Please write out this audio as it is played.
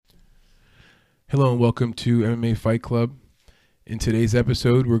Hello and welcome to MMA Fight Club. In today's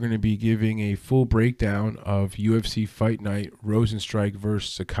episode, we're going to be giving a full breakdown of UFC Fight Night Rozenstruik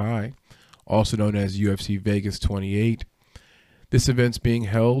vs. Sakai, also known as UFC Vegas 28. This event's being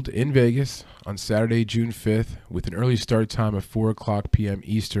held in Vegas on Saturday, June 5th, with an early start time of 4 o'clock p.m.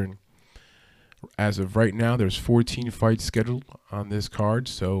 Eastern. As of right now, there's 14 fights scheduled on this card,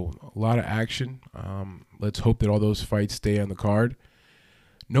 so a lot of action. Let's hope that all those fights stay on the card.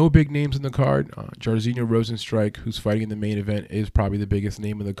 No big names in the card. Jairzinho Rozenstruik, who's fighting in the main event, is probably the biggest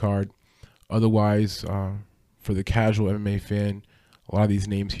name in the card. Otherwise, for the casual MMA fan, a lot of these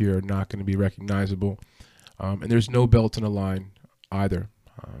names here are not going to be recognizable. And there's no belt on the line either.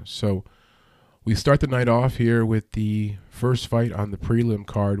 So we start the night off here with the first fight on the prelim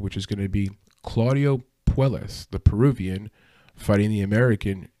card, which is going to be Claudio Puelles, the Peruvian, fighting the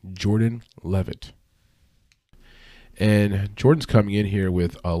American Jordan Leavitt. And Jordan's coming in here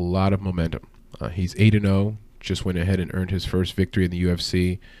with a lot of momentum. He's 8-0, just went ahead and earned his first victory in the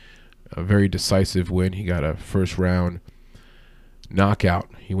UFC. A very decisive win. He got a first round knockout.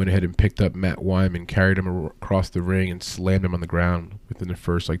 He went ahead and picked up Matt Wiman, carried him across the ring, and slammed him on the ground within the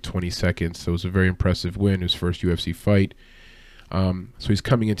first 20 seconds. So it was a very impressive win, his first UFC fight. So he's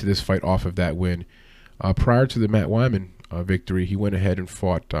coming into this fight off of that win. Prior to the Matt Wiman victory, he went ahead and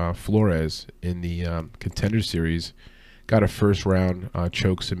fought Flores in the Contender Series, got a first round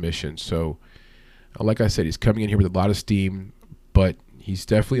choke submission. So like I said, he's coming in here with a lot of steam, but he's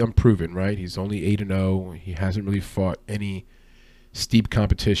definitely unproven, right? He's only 8-0. He hasn't really fought any steep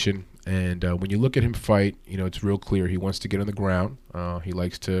competition. And when you look at him fight, it's real clear he wants to get on the ground. He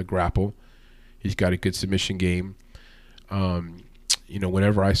likes to grapple. He's got a good submission game.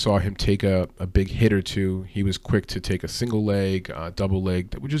 Whenever I saw him take a big hit or two, he was quick to take a single leg, double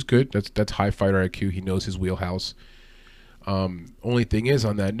leg, which is good. That's high fighter IQ. He knows his wheelhouse. Only thing is,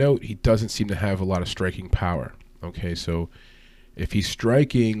 on that note, he doesn't seem to have a lot of striking power. Okay, so if he's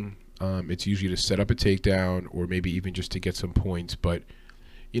striking, it's usually to set up a takedown or maybe even just to get some points. But,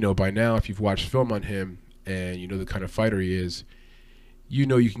 by now, if you've watched film on him and you know the kind of fighter he is, you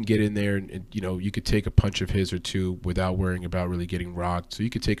can get in there and you could take a punch of his or two without worrying about really getting rocked. So you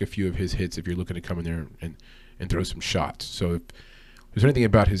could take a few of his hits if you're looking to come in there and throw some shots. So if there's anything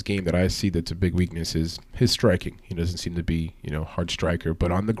about his game that I see that's a big weakness, is his striking. He doesn't seem to be, hard striker,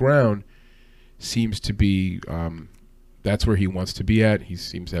 but on the ground seems to be, that's where he wants to be at. He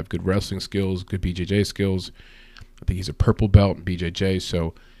seems to have good wrestling skills, good BJJ skills. I think he's a purple belt in BJJ,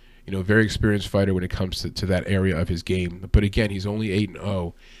 so very experienced fighter when it comes to that area of his game. But again, he's only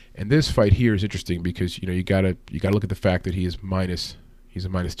 8-0, and this fight here is interesting because you gotta look at the fact that he's a minus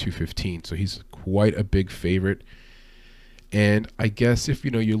 215, so he's quite a big favorite. And I guess if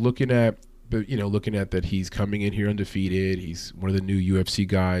you're looking at that he's coming in here undefeated, he's one of the new UFC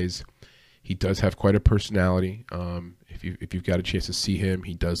guys. He does have quite a personality. If you've got a chance to see him,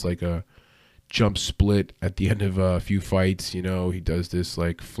 he does like a jump split at the end of a few fights. He does this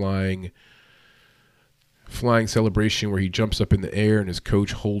like flying celebration where he jumps up in the air and his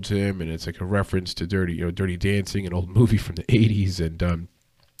coach holds him, and it's like a reference to Dirty Dancing, an old movie from the 80s. And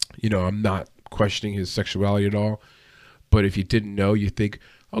I'm not questioning his sexuality at all, but if you didn't know, you think,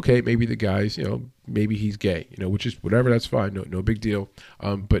 okay, maybe the guy's, maybe he's gay, which is whatever, that's fine, no big deal.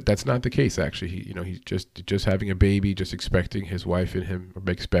 But that's not the case, actually. He's just having a baby, just expecting. His wife and him are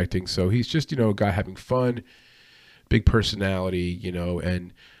expecting. So he's just, a guy having fun, big personality,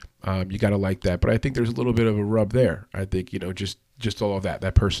 and you got to like that. But I think there's a little bit of a rub there. I think, just all of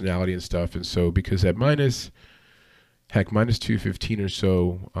that personality and stuff. And so because at minus 215 or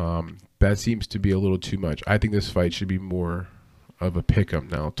so, that seems to be a little too much. I think this fight should be more of a pick'em.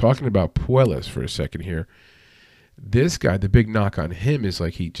 Now, talking about Puelles for a second here, this guy, the big knock on him is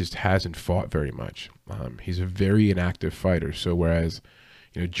like he just hasn't fought very much. He's a very inactive fighter. So whereas,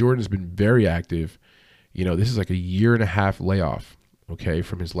 Jordan's been very active, this is like a 1.5 year layoff, okay,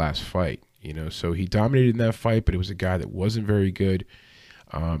 from his last fight. So he dominated in that fight, but it was a guy that wasn't very good.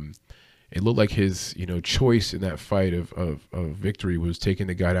 It looked like his, choice in that fight of victory was taking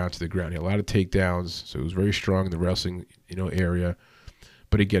the guy down to the ground. He had a lot of takedowns, so it was very strong in the wrestling, area.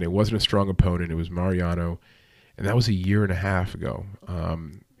 But again, it wasn't a strong opponent. It was Mariano, and that was a 1.5 years ago.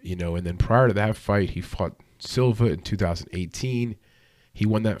 And then prior to that fight, he fought Silva in 2018. He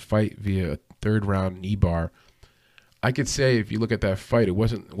won that fight via a 3rd round knee bar. I could say if you look at that fight, it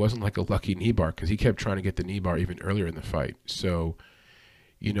wasn't like a lucky knee bar because he kept trying to get the knee bar even earlier in the fight. So,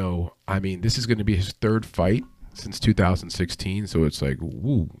 this is going to be his 3rd fight since 2016. So it's like,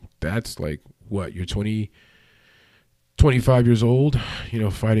 woo, that's like, what, you're 25 years old,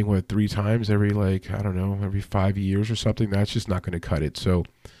 fighting, 3 times every, every 5 years or something. That's just not going to cut it. So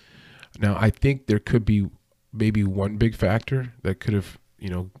Now, I think there could be maybe one big factor that could have,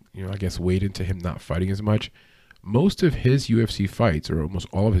 I guess weighed into him not fighting as much. Most of his UFC fights, or almost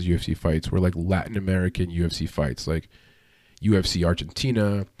all of his UFC fights, were like Latin American UFC fights, like UFC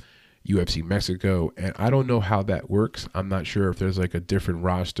Argentina, UFC Mexico, and I don't know how that works. I'm not sure if there's like a different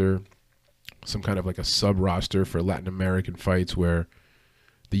roster, some kind of like a sub roster for Latin American fights where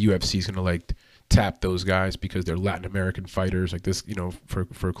the UFC is gonna like tap those guys because they're Latin American fighters. Like this,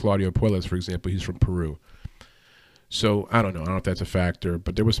 for Claudio Puelles, for example, he's from Peru. So I don't know. I don't know if that's a factor,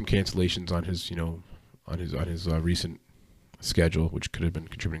 but there was some cancellations on his, on his recent schedule, which could have been a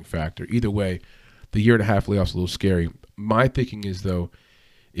contributing factor. Either way, the year and a half layoff's a little scary. My thinking is, though,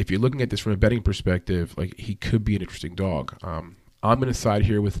 if you're looking at this from a betting perspective, like he could be an interesting dog. I'm going to side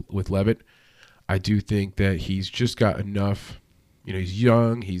here with Levitt. I do think that he's just got enough. He's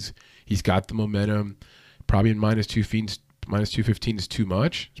young. He's got the momentum. Probably in minus 215 is too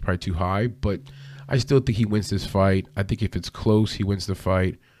much. It's probably too high, but I still think he wins this fight. I think if it's close, he wins the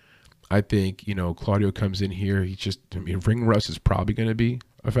fight. I think, Claudio comes in here. Ring rust is probably going to be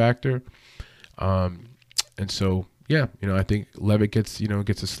a factor. And so, yeah, I think Levitt gets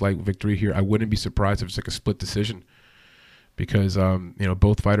a slight victory here. I wouldn't be surprised if it's like a split decision because,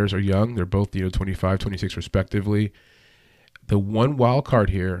 both fighters are young. They're both, 25, 26 respectively. The one wild card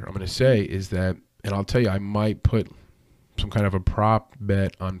here I'm going to say is that, and I'll tell you, I might put some kind of a prop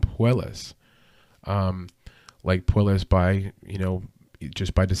bet on Puelles. Like Puelles by,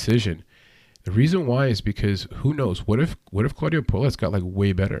 just by decision. The reason why is because who knows? What if Claudio Puelles got like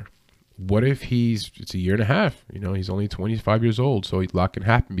way better? What if it's a year and a half? He's only 25 years old, so a lot can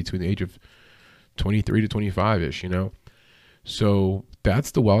happen between the age of 23 to 25-ish, So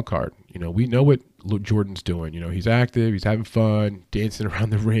that's the wild card. We know what Jordan's doing. He's active, he's having fun, dancing around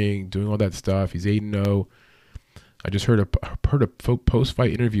the ring, doing all that stuff. He's 8-0. I just heard a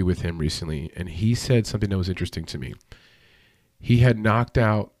post-fight interview with him recently, and he said something that was interesting to me. He had knocked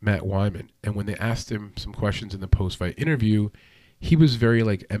out Matt Wiman, and when they asked him some questions in the post-fight interview, he was very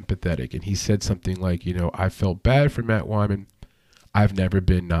like empathetic, and he said something like, I felt bad for Matt Wiman. I've never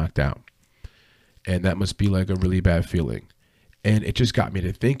been knocked out, and that must be like a really bad feeling. And it just got me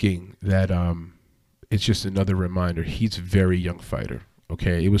to thinking that it's just another reminder. He's a very young fighter.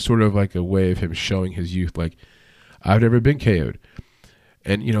 Okay, it was sort of like a way of him showing his youth, like, I've never been KO'd.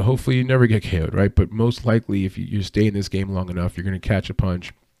 And, hopefully you never get KO'd, right? But most likely, if you stay in this game long enough, you're going to catch a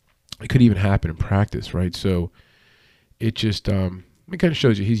punch. It could even happen in practice, right? So it just it kind of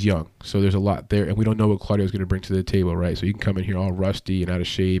shows you he's young. So there's a lot there. And we don't know what Claudio's going to bring to the table, right? So you can come in here all rusty and out of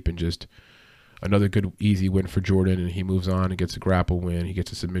shape and just another good, easy win for Jordan. And he moves on and gets a grapple win. He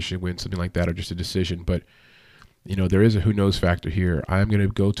gets a submission win, something like that, or just a decision. But, there is a who knows factor here. I'm going to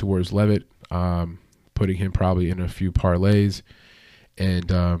go towards Levitt, putting him probably in a few parlays. And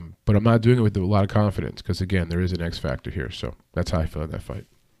but I'm not doing it with a lot of confidence because, again, there is an X factor here. So that's how I feel in that fight.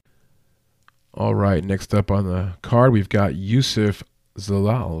 All right, next up on the card, we've got Youssef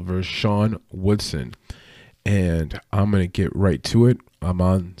Zalal versus Sean Woodson. And I'm going to get right to it. I'm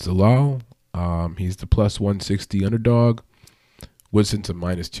on Zalal. He's the plus 160 underdog. Woodson's a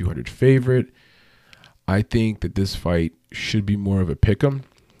minus 200 favorite. I think that this fight should be more of a pick'em.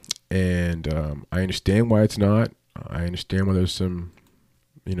 And I understand why it's not. I understand why there's some,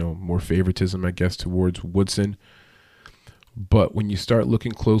 more favoritism, I guess, towards Woodson. But when you start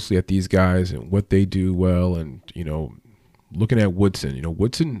looking closely at these guys and what they do well and, looking at Woodson,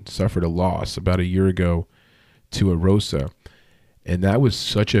 Woodson suffered a loss about a year ago to Arosa. And that was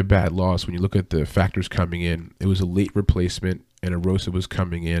such a bad loss when you look at the factors coming in. It was a late replacement, and Arosa was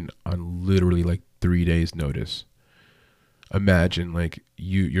coming in on literally like 3 days' notice. Imagine, like,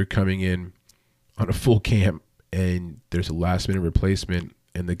 you're coming in on a full camp, and there's a last-minute replacement,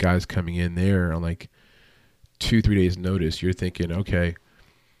 and the guy's coming in there on like 2-3 days notice. You're thinking, okay,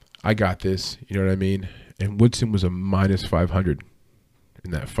 I got this, you know what I mean? And Woodson was a minus 500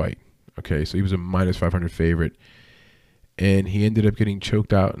 in that fight. Okay, so he was a minus 500 favorite, and he ended up getting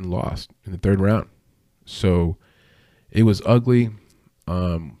choked out and lost in the third round. So it was ugly.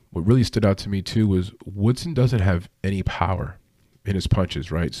 What really stood out to me too was Woodson doesn't have any power in his punches,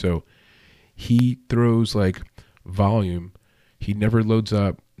 right? So he throws like volume. He never loads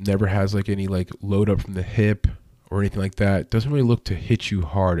up, never has like any like load up from the hip or anything like that. Doesn't really look to hit you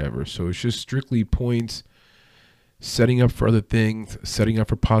hard ever. So it's just strictly points, setting up for other things, setting up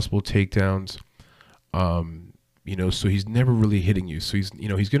for possible takedowns. So he's never really hitting you. So he's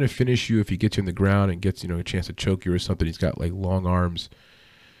going to finish you if he gets you in the ground and gets, a chance to choke you or something. He's got like long arms.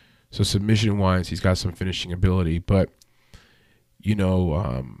 So submission wise, he's got some finishing ability, but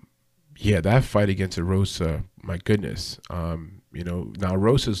Yeah, that fight against Erosa, my goodness. Now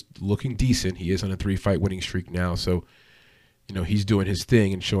Rosa's looking decent. He is on a 3-fight winning streak now, so he's doing his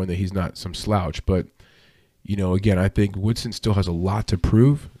thing and showing that he's not some slouch. But again, I think Woodson still has a lot to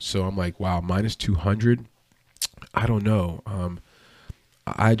prove. So I'm like, wow, minus 200. I don't know.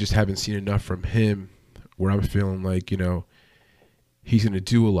 I just haven't seen enough from him where I'm feeling like he's going to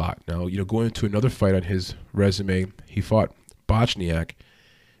do a lot. Now going into another fight on his resume, he fought Bochniak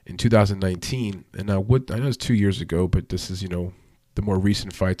in 2019, and now I know it's 2 years ago, but this is the more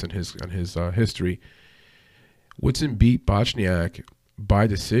recent fights on his history. Woodson beat Bochniak by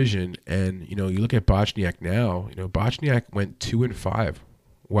decision, and you look at Bochniak now. Bochniak went 2-5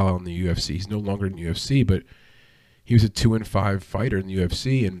 while in the UFC. He's no longer in the UFC, but he was a 2-5 fighter in the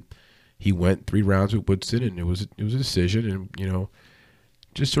UFC, and he went 3 rounds with Woodson, and it was a decision, and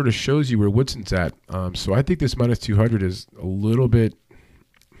just sort of shows you where Woodson's at. So I think this minus 200 is a little bit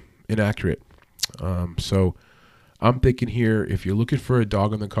inaccurate. So I'm thinking here, if you're looking for a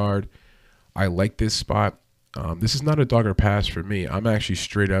dog on the card, I like this spot. This is not a dog or pass for me. I'm actually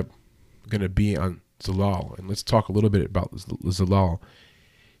straight up going to be on Zalal. And let's talk a little bit about Zalal.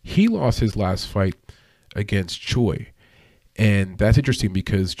 He lost his last fight against Choi. And that's interesting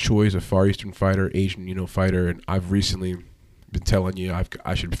because Choi is a Far Eastern fighter, Asian, fighter. And I've recently been telling you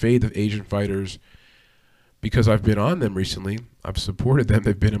I should fade the Asian fighters because I've been on them recently. I've supported them.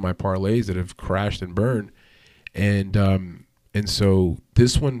 They've been in my parlays that have crashed and burned. And so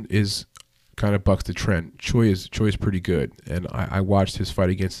this one is kind of bucks the trend. Choi is pretty good. And I watched his fight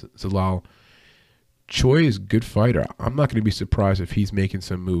against Zalal. Choi is a good fighter. I'm not going to be surprised if he's making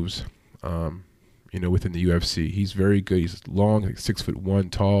some moves, within the UFC. He's very good. He's long, like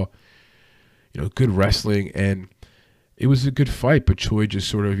 6'1", tall, good wrestling. And it was a good fight, but Choi just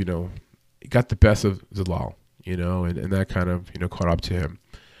sort of, got the best of Zalal, and that kind of, caught up to him.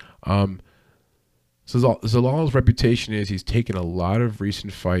 So Zalal's reputation is he's taken a lot of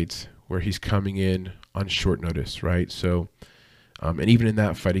recent fights where he's coming in on short notice, right? So, and even in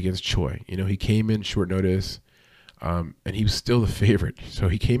that fight against Choi, he came in short notice, and he was still the favorite. So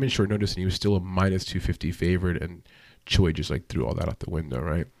he came in short notice and he was still a minus 250 favorite, and Choi just like threw all that out the window,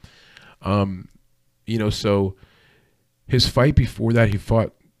 right? So his fight before that, he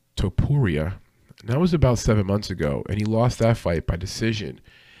fought Topuria, and that was about 7 months ago, and he lost that fight by decision.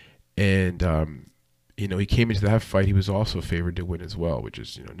 And he came into that fight, he was also favored to win as well, which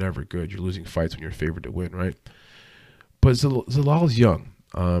is never good. You're losing fights when you're favored to win, right? But Zalal's young.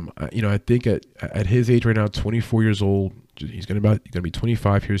 I think at his age right now, 24 years old, he's gonna be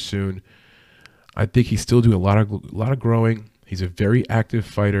 25 here soon. I think he's still doing a lot of growing. He's a very active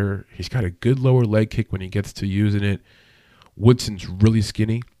fighter. He's got a good lower leg kick when he gets to using it. Woodson's really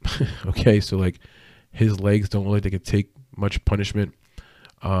skinny. Okay, so like his legs don't look like they could take much punishment.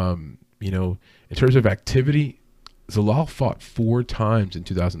 In terms of activity, Zalal fought 4 times in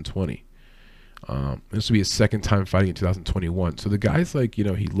 2020. This will be his second time fighting in 2021. So the guy's like, he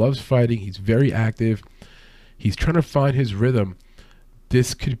loves fighting. He's very active. He's trying to find his rhythm.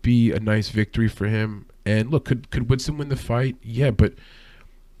 This could be a nice victory for him. And look, could Woodson win the fight? Yeah, but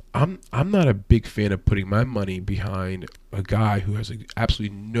I'm not a big fan of putting my money behind a guy who has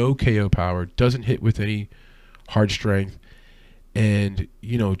absolutely no KO power, doesn't hit with any hard strength, and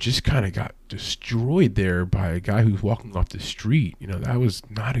just kind of got destroyed there by a guy who's walking off the street. That was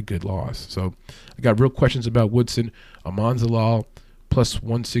not a good loss. So I got real questions about Woodson. Aman Zalal plus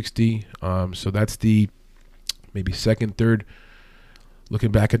 160. So that's the maybe second, third.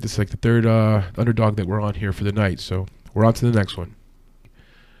 Looking back at this, like the third underdog that we're on here for the night. So we're on to the next one.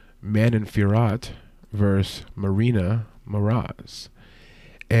 Manon Fiorot versus Marina Moraz.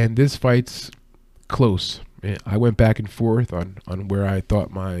 And this fight's close. I went back and forth on where I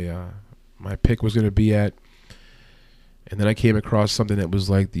thought my pick was going to be at. And then I came across something that was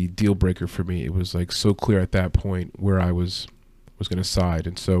like the deal breaker for me. It was like so clear at that point where I was going to side.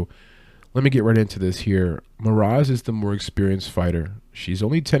 And so let me get right into this here. Moraz is the more experienced fighter. She's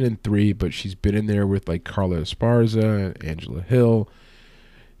only 10-3, but she's been in there with like Carla Esparza, Angela Hill.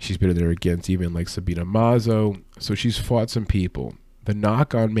 She's been in there against even like Sabina Mazo. So she's fought some people. The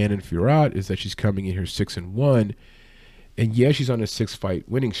knock on Manon Fiorot is that she's coming in here 6-1. And yeah, she's on a 6-fight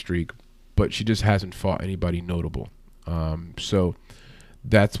winning streak, but she just hasn't fought anybody notable. So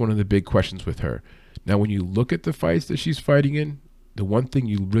that's one of the big questions with her. Now, when you look at the fights that she's fighting in, the one thing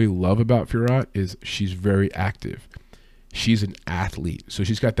you really love about Fiorot is she's very active. She's an athlete. So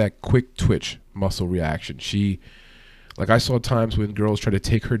she's got that quick twitch muscle reaction. Like I saw times when girls try to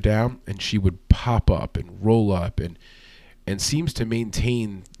take her down and she would pop up and roll up and seems to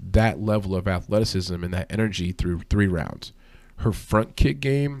maintain that level of athleticism and that energy through 3 rounds. Her front kick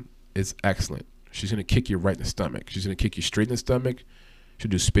game is excellent. She's going to kick you right in the stomach. She's going to kick you straight in the stomach. She'll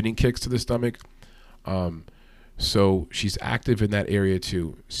do spinning kicks to the stomach. So she's active in that area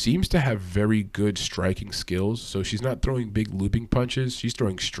too. Seems to have very good striking skills. So she's not throwing big looping punches. She's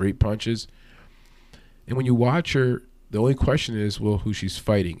throwing straight punches. And when you watch her, the only question is, well, who she's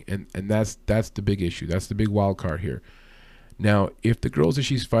fighting. And that's the big issue. That's the big wild card here. Now, if the girls that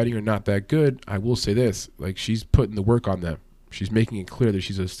she's fighting are not that good, I will say this, like, she's putting the work on them. She's making it clear that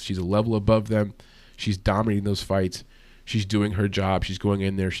she's a level above them. She's dominating those fights. She's doing her job. She's going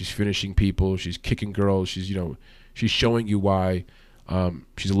in there. She's finishing people. She's kicking girls. She's showing you why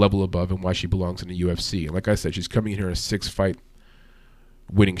she's a level above and why she belongs in the UFC. And like I said, she's coming in here on a 6-fight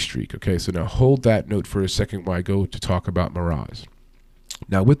winning streak. Okay, so now hold that note for a second while I go to talk about Miraz.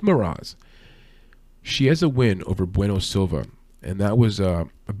 Now with Miraz, she has a win over Bueno Silva, and that was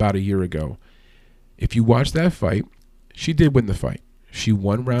about a year ago. If you watch that fight, she did win the fight. She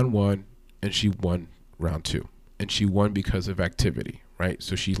won round 1 and she won round 2. And she won because of activity, right?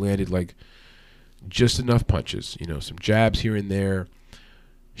 So she landed like just enough punches, some jabs here and there.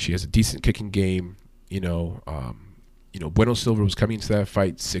 She has a decent kicking game. Bueno Silva was coming into that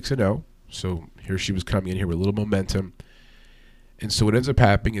fight 6-0. So here she was coming in here with a little momentum. And so what ends up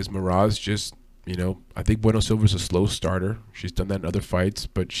happening is Miraz just, I think Bueno Silva's a slow starter. She's done that in other fights,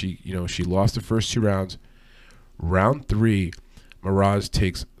 but she lost the first 2 rounds. Round 3, Miraz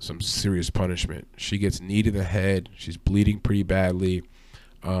takes some serious punishment. She gets kneed in the head. She's bleeding pretty badly.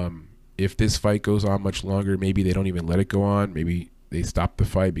 If this fight goes on much longer, maybe they don't even let it go on. Maybe they stop the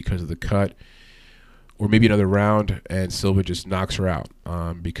fight because of the cut. Or maybe another round and Silva just knocks her out,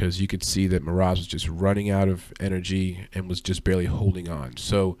 because you could see that Miraz was just running out of energy and was just barely holding on.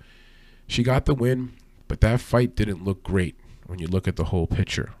 So she got the win, but that fight didn't look great when you look at the whole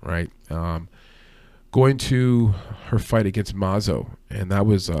picture, right? Going to her fight against Mazo, and that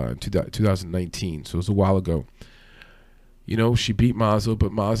was 2019, so it was a while ago. She beat Mazo,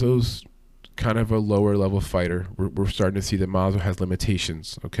 but Mazo's kind of a lower level fighter. We're starting to see that Mazo has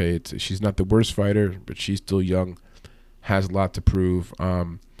limitations. Okay, she's not the worst fighter, but she's still young, has a lot to prove.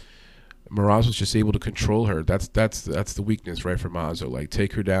 Miraz was just able to control her. That's the weakness, right, for Mazo. Like,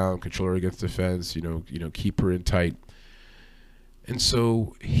 take her down, control her against the fence. Keep her in tight. And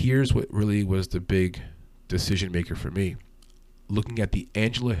so here's what really was the big decision maker for me. Looking at the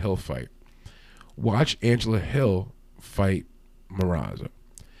Angela Hill fight. Watch Angela Hill fight Miraz.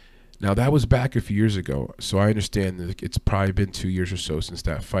 Now, that was back a few years ago, so I understand that it's probably been 2 years or so since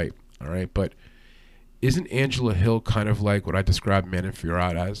that fight, all right? But isn't Angela Hill kind of like what I described Manon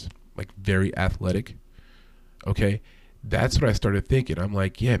Fiorot as? Like, very athletic, okay? That's what I started thinking. I'm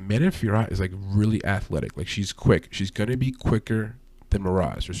like, yeah, Manon Fiorot is like really athletic. Like, she's quick. She's going to be quicker than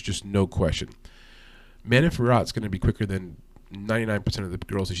Miraz. There's just no question. Manon Fiorot's going to be quicker than 99% of the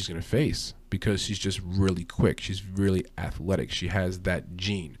girls that she's going to face because she's just really quick. She's really athletic. She has that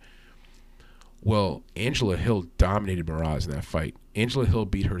gene. Well, Angela Hill dominated Miraz in that fight. Angela Hill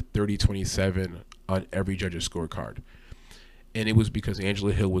beat her 30-27 on every judge's scorecard. And it was because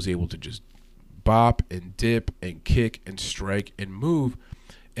Angela Hill was able to just bop and dip and kick and strike and move.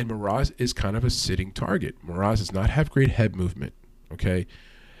 And Miraz is kind of a sitting target. Miraz does not have great head movement, okay?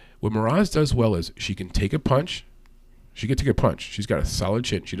 What Miraz does well is she can take a punch. She can take a punch. She's got a solid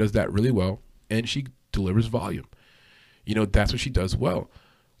chin. She does that really well. And she delivers volume. That's what she does well.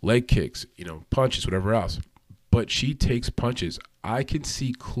 Leg kicks, punches, whatever else. But she takes punches. I can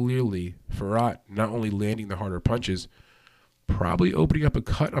see clearly Fiorot not only landing the harder punches, probably opening up a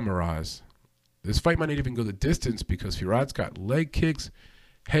cut on Miraz. This fight might not even go the distance because Fiorot's got leg kicks,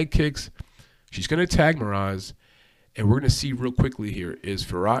 head kicks. She's going to tag Miraz, and we're going to see real quickly here. Is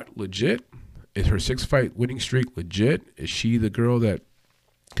Fiorot legit? Is her 6-fight winning streak legit? Is she the girl that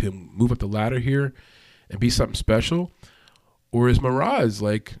can move up the ladder here and be something special? Or is Miraz,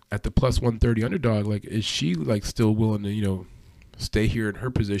 like, at the plus 130 underdog, like, is she, like, still willing to, stay here in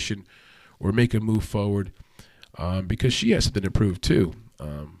her position or make a move forward? Because she has something to prove, too.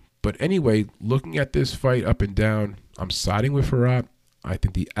 But anyway, looking at this fight up and down, I'm siding with Fiorot. I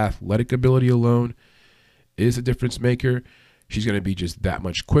think the athletic ability alone is a difference maker. She's going to be just that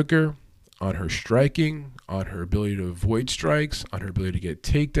much quicker on her striking, on her ability to avoid strikes, on her ability to get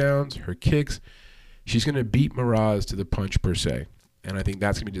takedowns, her kicks. She's going to beat Miraz to the punch per se. And I think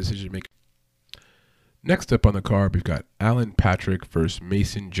that's going to be the decision maker. Next up on the card, we've got Alan Patrick versus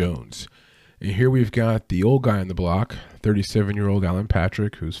Mason Jones. And here we've got the old guy on the block, 37-year-old Alan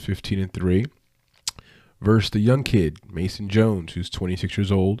Patrick, who's 15-3, versus the young kid, Mason Jones, who's 26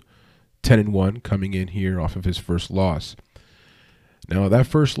 years old, 10-1, coming in here off of his first loss. Now, that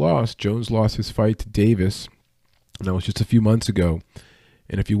first loss, Jones lost his fight to Davis, and that was just a few months ago.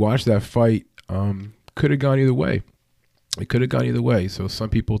 And if you watch that fight, could have gone either way. It could have gone either way. So some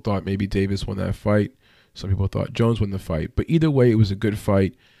people thought maybe Davis won that fight. Some people thought Jones won the fight. But either way, it was a good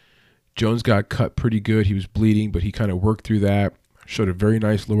fight. Jones got cut pretty good. He was bleeding, but he kind of worked through that. Showed a very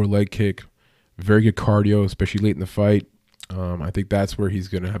nice lower leg kick. Very good cardio, especially late in the fight. I think that's where he's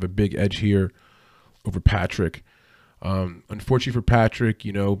going to have a big edge here over Patrick. Unfortunately for Patrick,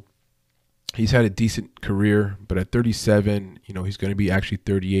 you know, he's had a decent career, but at 37, you know, he's going to be actually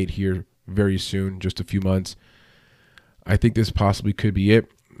 38 here very soon, just a few months. I think this possibly could be it.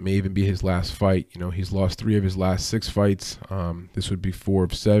 May even be his last fight. You know, he's lost 3 of his last 6 fights. This would be 4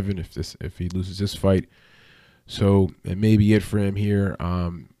 of 7 if he loses this fight. So it may be it for him here.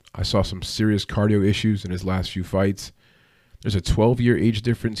 I saw some serious cardio issues in his last few fights. There's a 12-year age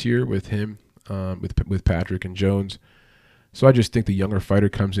difference here with him, with Patrick and Jones. So I just think the younger fighter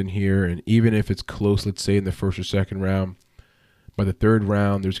comes in here, and even if it's close, let's say in the first or second round, by the third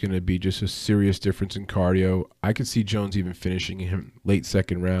round, there's going to be just a serious difference in cardio. I could see Jones even finishing him late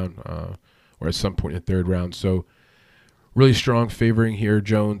second round or at some point in the third round. So really strong favoring here,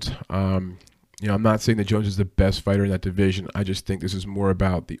 Jones. You know, I'm not saying that Jones is the best fighter in that division. I just think this is more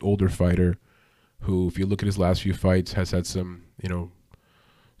about the older fighter who, if you look at his last few fights, has had some, you know,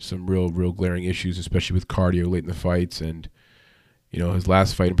 some real glaring issues, especially with cardio late in the fights. And, you know, his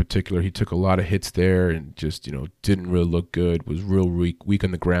last fight in particular, he took a lot of hits there and just, you know, didn't really look good, was real weak on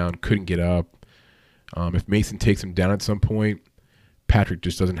the ground, couldn't get up. If Mason takes him down at some point, Patrick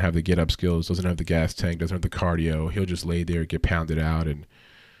just doesn't have the get-up skills, doesn't have the gas tank, doesn't have the cardio. He'll just lay there, get pounded out, and,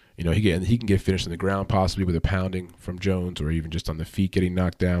 you know, he can get finished on the ground possibly with a pounding from Jones or even just on the feet getting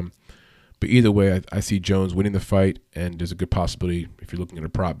knocked down. But either way, I see Jones winning the fight, and there's a good possibility, if you're looking at a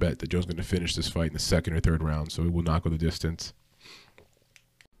prop bet, that Jones is going to finish this fight in the second or third round, so he will not go the distance.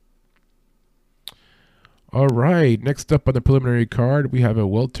 All right, next up on the preliminary card, we have a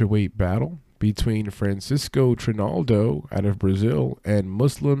welterweight battle between Francisco Trinaldo out of Brazil and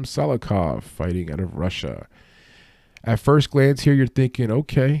Muslim Salikhov fighting out of Russia. At first glance here, you're thinking,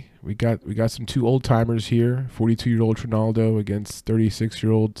 okay, we got some 2 old-timers here, 42-year-old Trinaldo against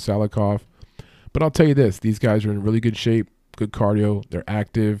 36-year-old Salikhov. But I'll tell you this, these guys are in really good shape, good cardio, they're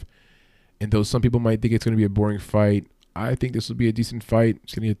active. And though some people might think it's going to be a boring fight, I think this will be a decent fight.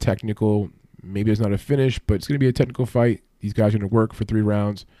 It's going to be a technical, maybe it's not a finish, but it's going to be a technical fight. These guys are going to work for 3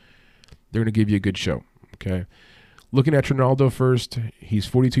 rounds. They're going to give you a good show, okay? Looking at Trinaldo first, he's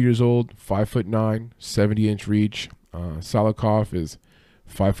 42 years old, 5'9", 70-inch reach. Salikhov is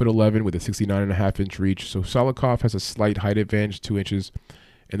 5'11" with a 69.5-inch reach. So Salikhov has a slight height advantage, 2 inches,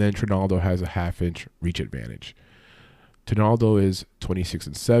 and then Trinaldo has a half-inch reach advantage. Trinaldo is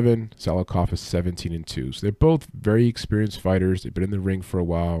 26-7. Salikhov is 17-2. So they're both very experienced fighters. They've been in the ring for a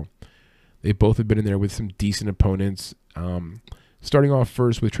while. They both have been in there with some decent opponents. Starting off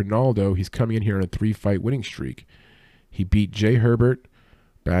first with Trinaldo, he's coming in here on a 3-fight winning streak. He beat Jay Herbert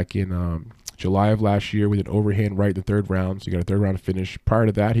back in July of last year with an overhand right in the 3rd round. So he got a 3rd round finish. Prior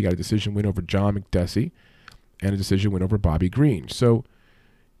to that, he got a decision win over John McDessie and a decision win over Bobby Green. So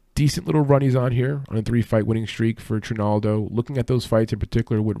decent little run he's on here on a 3-fight winning streak for Trinaldo. Looking at those fights in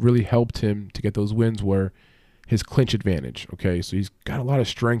particular, what really helped him to get those wins were his clinch advantage. Okay, so he's got a lot of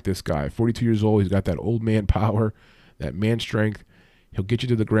strength, this guy. 42 years old, he's got that old man power, that man strength. He'll get you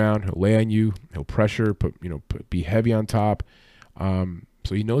to the ground, he'll lay on you, he'll pressure, be heavy on top.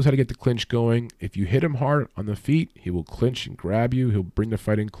 So he knows how to get the clinch going. If you hit him hard on the feet, he will clinch and grab you. He'll bring the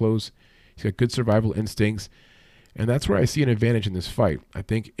fight in close. He's got good survival instincts. And that's where I see an advantage in this fight. I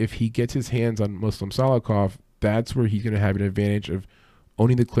think if he gets his hands on Muslim Salikhov, that's where he's going to have an advantage of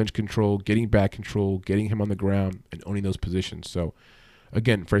owning the clinch control, getting back control, getting him on the ground, and owning those positions. So,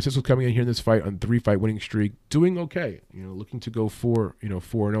 again, Francisco coming in here in this fight on a 3-fight winning streak, doing okay. Looking to go 4-0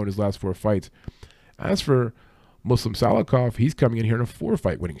 in his last 4 fights. As for Muslim Salikhov, he's coming in here in a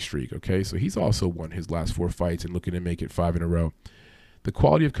 4-fight winning streak. Okay, so he's also won his last 4 fights and looking to make it 5 in a row. The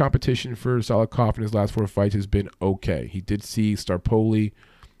quality of competition for Salikhov in his last 4 fights has been okay. He did see Starpoli,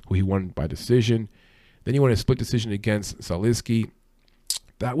 who he won by decision. Then he won a split decision against Salisky.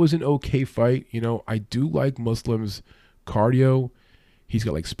 That was an okay fight. I do like Muslim's cardio. He's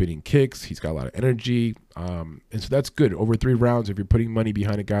got like spinning kicks. He's got a lot of energy. And so that's good. Over 3 rounds, if you're putting money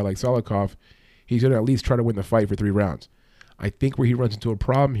behind a guy like Salikhov, he's going to at least try to win the fight for 3 rounds. I think where he runs into a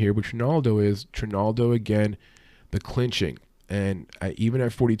problem here with Trinaldo is again, the clinching. And even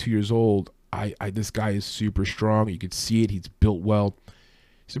at 42 years old, this guy is super strong. You could see it. He's built well.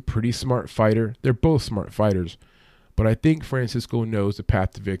 He's a pretty smart fighter. They're both smart fighters. But I think Francisco knows the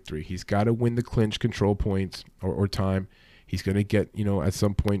path to victory. He's got to win the clinch control points or time. He's going to get, at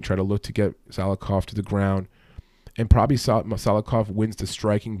some point, try to look to get Salikhov to the ground. And probably Salikov wins the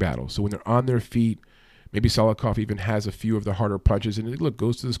striking battle. So when they're on their feet, maybe Salikov even has a few of the harder punches, and look,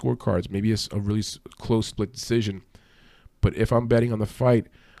 goes to the scorecards. Maybe it's a really close split decision. But if I'm betting on the fight,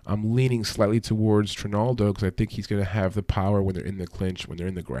 I'm leaning slightly towards Trinaldo because I think he's going to have the power when they're in the clinch, when they're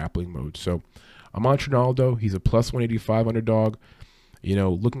in the grappling mode. So I'm on Trinaldo. He's a plus 185 underdog. You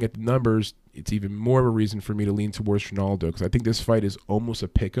know, looking at the numbers, it's even more of a reason for me to lean towards Trinaldo because I think this fight is almost a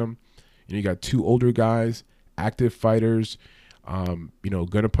pick'em. You know, you got two older guys, active fighters, you know,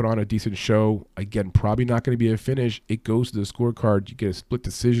 going to put on a decent show. Again, probably not going to be a finish. It goes to the scorecard. You get a split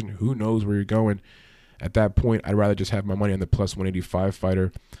decision. Who knows where you're going? At that point, I'd rather just have my money on the plus 185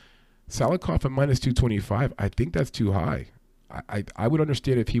 fighter. Salikov at minus 225, I think that's too high. I would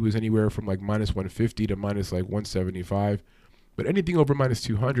understand if he was anywhere from like minus 150 to minus like 175. But anything over minus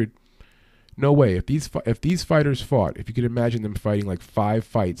 200, no way. If these fighters fought, if you could imagine them fighting like 5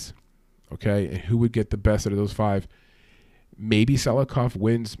 fights, okay, and who would get the best out of those 5? Maybe Salikov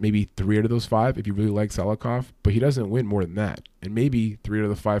wins maybe 3 out of those 5 if you really like Salikov, but he doesn't win more than that. And maybe 3 out of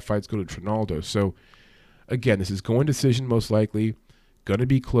the 5 fights go to Trinaldo. So again, this is going decision most likely. Going to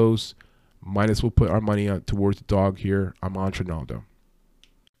be close. Minus we'll put our money on towards the dog here. I'm on Trinaldo.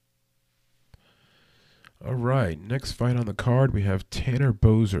 All right, next fight on the card, we have Tanner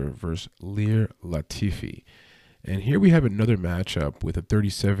Boser versus Ilir Latifi. And here we have another matchup with a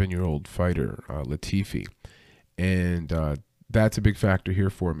 37-year-old fighter, Latifi. And that's a big factor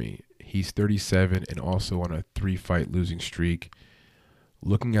here for me. He's 37 and also on a 3-fight losing streak.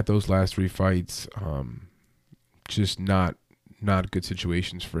 Looking at those last 3 fights, just not good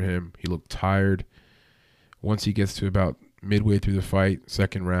situations for him. He looked tired. Once he gets to about midway through the fight,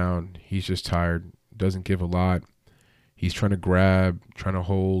 second round, he's just tired. Doesn't give a lot. He's trying to grab, trying to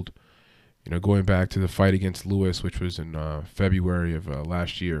hold. You know, going back to the fight against Lewis, which was in February of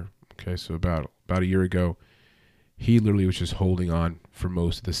last year. Okay, so about a year ago, he literally was just holding on for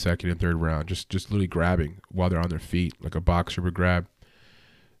most of the second and third round, just literally grabbing while they're on their feet, like a boxer would grab.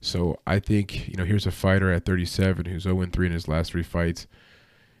 So I think, you know, here's a fighter at 37 who's 0-3 in his last 3 fights.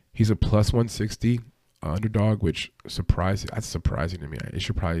 He's a plus 160 underdog, which that's surprising to me. It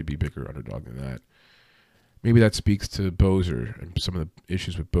should probably be bigger underdog than that. Maybe that speaks to Boser and some of the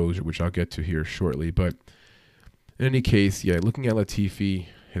issues with Boser, which I'll get to here shortly. But in any case, yeah, looking at Latifi,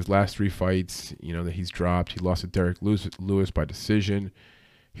 his last 3 fights, you know, that he's dropped. He lost to Derek Lewis by decision.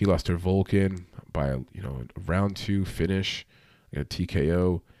 He lost to Volkan by a round 2 finish, a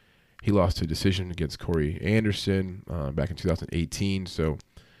TKO. He lost to decision against Corey Anderson back in 2018. So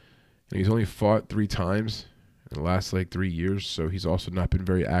he's only fought 3 times in the last like 3 years. So he's also not been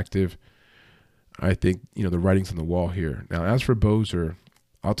very active. I think, you know, the writing's on the wall here. Now, as for Boser,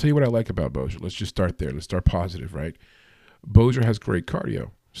 I'll tell you what I like about Boser. Let's just start there. Let's start positive, right? Boser has great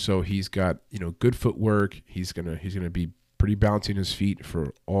cardio. So he's got, you know, good footwork. He's gonna be pretty bouncy on his feet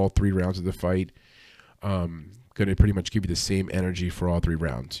for all 3 rounds of the fight. Going to pretty much give you the same energy for all 3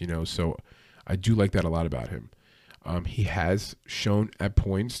 rounds, you know. So I do like that a lot about him. He has shown at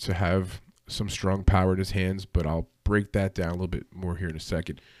points to have some strong power in his hands, but I'll break that down a little bit more here in a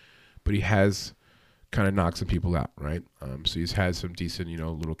second. But he has kind of knocked some people out, right? So he's had some decent, you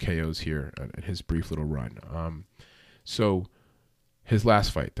know, little KOs here in his brief little run. So his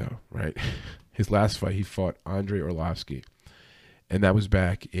last fight, though, right? His last fight, he fought Andrei Arlovski. And that was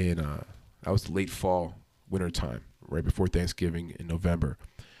back in, that was late fall, winter time, right before Thanksgiving in November.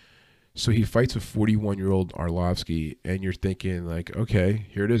 So he fights a 41-year-old Arlovski, and you're thinking like, okay,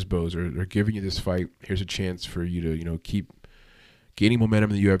 here it is, Boser. They're giving you this fight. Here's a chance for you to, you know, keep gaining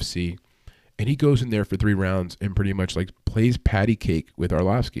momentum in the UFC. And he goes in there for 3 rounds and pretty much like plays patty cake with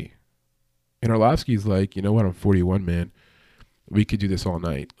Arlovski. And Arlovski's like, you know what, I'm 41, man. We could do this all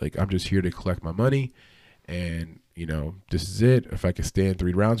night. Like, I'm just here to collect my money. And, you know, this is it. If I can stand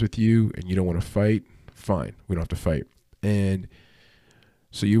 3 rounds with you and you don't want to fight, fine. We don't have to fight. And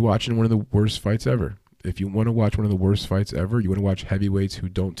so you're watching one of the worst fights ever. If you want to watch one of the worst fights ever, you want to watch heavyweights who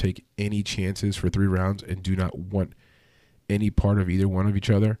don't take any chances for 3 rounds and do not want any part of either one of each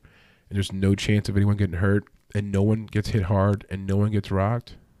other, and there's no chance of anyone getting hurt, and no one gets hit hard, and no one gets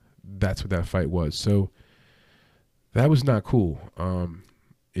rocked. That's what that fight was. So that was not cool.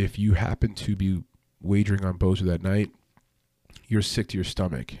 If you happen to be wagering on Boser that night, you're sick to your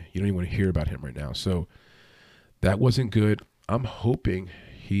stomach. You don't even want to hear about him right now. So that wasn't good. I'm hoping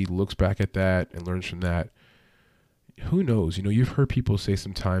he looks back at that and learns from that. Who knows? You know, you've heard people say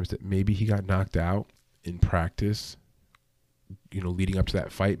sometimes that maybe he got knocked out in practice, you know, leading up to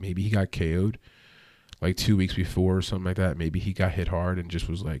that fight. Maybe he got KO'd like 2 weeks before or something like that. Maybe he got hit hard and just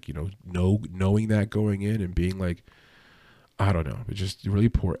was like, you know, knowing that going in and being like, I don't know, it's just really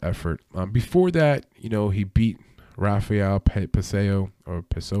poor effort. Before that, you know, he beat Rafael Paseo or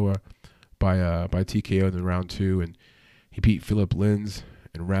Pessoa by TKO in round 2, and he beat Philip Lins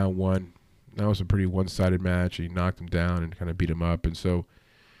in round 1. That was a pretty one-sided match. He knocked him down and kind of beat him up, and so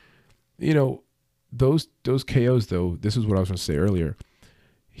those KOs though. This is what I was going to say earlier.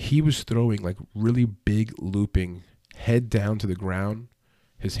 He was throwing like really big looping, head down to the ground,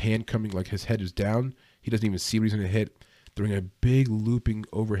 his hand coming like his head is down. He doesn't even see what he's going to hit, throwing a big looping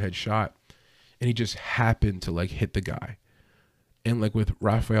overhead shot, and he just happened to like hit the guy. And like with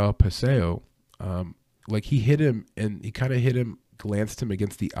Rafael Paseo, like he hit him and he kind of hit him, glanced him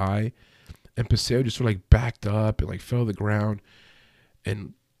against the eye, and Paseo just sort of like backed up and like fell to the ground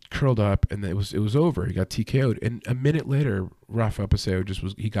and curled up, and it was over. He got TKO'd, and a minute later, Rafael Paseo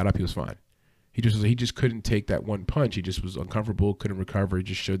he got up, he was fine. He just couldn't take that one punch. He just was uncomfortable, couldn't recover. He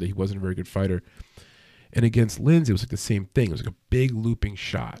just showed that he wasn't a very good fighter. And against Lins, it was like the same thing. It was like a big looping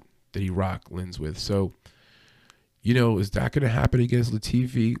shot that he rocked Lins with. So, is that going to happen against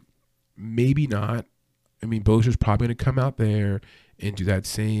Latifi? Maybe not. I mean, Bozier's probably going to come out there and do that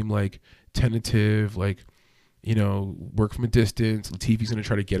same like tentative, like, work from a distance. Latifi's going to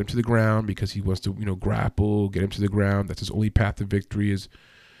try to get him to the ground because he wants to, grapple, get him to the ground. That's his only path to victory is,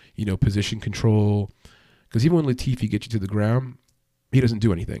 position control. Because even when Latifi gets you to the ground, he doesn't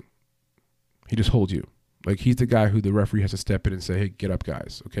do anything. He just holds you. Like, he's the guy who the referee has to step in and say, hey, get up,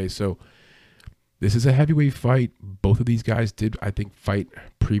 guys. Okay, so this is a heavyweight fight. Both of these guys did, I think, fight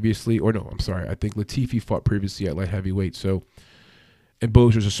previously. Or no, I'm sorry. I think Latifi fought previously at light heavyweight. So, and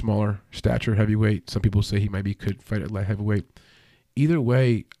Bozier's a smaller stature heavyweight. Some people say he could fight at light heavyweight. Either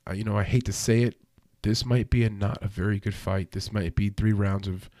way, I hate to say it, this might be not a very good fight. This might be 3 rounds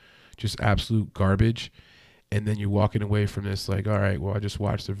of just absolute garbage. And then you're walking away from this like, all right, well, I just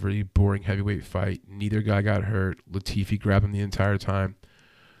watched a really boring heavyweight fight. Neither guy got hurt. Latifi grabbed him the entire time.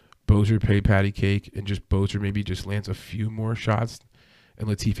 Bozier paid patty cake, and just Bozier maybe just lands a few more shots, and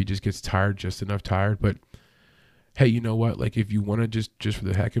Latifi just gets tired, just enough tired. But hey, you know what? Like, if you want to just for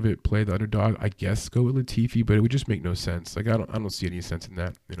the heck of it play the underdog, I guess go with Latifi, but it would just make no sense. Like, I don't see any sense in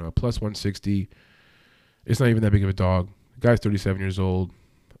that. A plus 160, it's not even that big of a dog. The guy's 37 years old,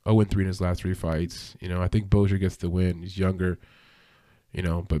 0-3 in his last 3 fights. I think Bozier gets the win. He's younger,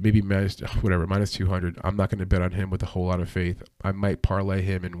 but maybe minus 200. I'm not going to bet on him with a whole lot of faith. I might parlay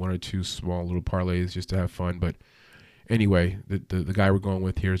him in 1 or 2 small little parlays just to have fun. But anyway, the guy we're going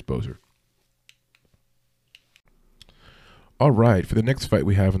with here is Bozier. All right, for the next fight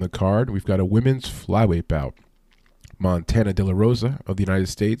we have on the card, we've got a women's flyweight bout. Montana De La Rosa of the United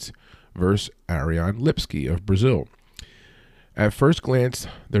States versus Ariane Lipski of Brazil. At first glance,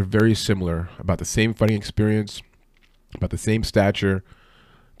 they're very similar, about the same fighting experience, about the same stature.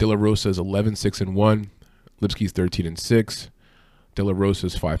 De La Rosa is 11-6-1, Lipski's 13-6. De La Rosa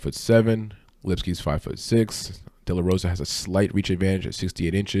is 5'7", Lipski's 5'6". De La Rosa has a slight reach advantage at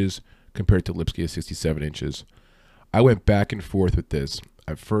 68 inches compared to Lipski at 67 inches. I went back and forth with this.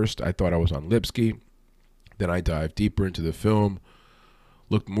 At first, I thought I was on Lipski. Then I dived deeper into the film,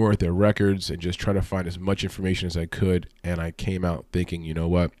 looked more at their records, and just tried to find as much information as I could. And I came out thinking, you know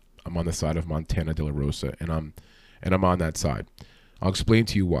what? I'm on the side of Montana De La Rosa, and I'm on that side. I'll explain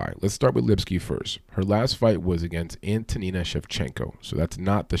to you why. Let's start with Lipski first. Her last fight was against Antonina Shevchenko. So that's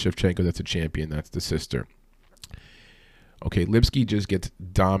not the Shevchenko that's a champion. That's the sister. Okay, Lipski just gets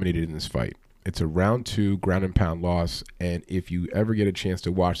dominated in this fight. It's a round 2 ground and pound loss, and if you ever get a chance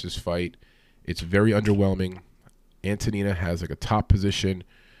to watch this fight, it's very underwhelming. Antonina has like a top position.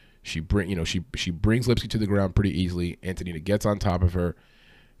 She brings Lipski to the ground pretty easily. Antonina gets on top of her.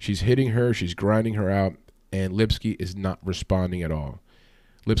 She's hitting her, she's grinding her out, and Lipski is not responding at all.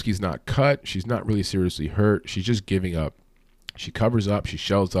 Lipski's not cut, she's not really seriously hurt, she's just giving up. She covers up, she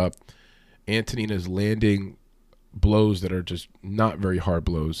shells up. Antonina's landing blows that are just not very hard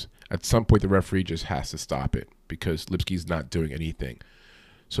blows. At some point, the referee just has to stop it because Lipski's not doing anything.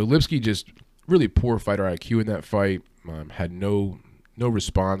 So Lipski just really poor fighter IQ in that fight. Had no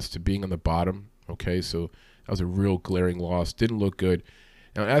response to being on the bottom. Okay, so that was a real glaring loss. Didn't look good.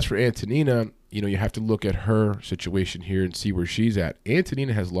 Now, as for Antonina, you have to look at her situation here and see where she's at.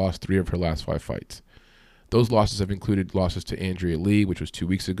 Antonina has lost 3 of her last 5 fights. Those losses have included losses to Andrea Lee, which was 2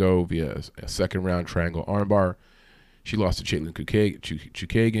 weeks ago via a second-round triangle armbar. She lost to Caitlin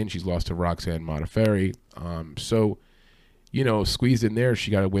Chukagian. She's lost to Roxanne Modafferi. So, squeezed in there,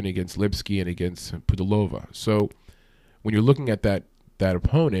 she got a win against Lipski and against Pudilova. So, when you're looking at that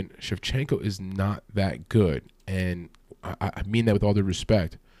opponent, Shevchenko is not that good. And I mean that with all due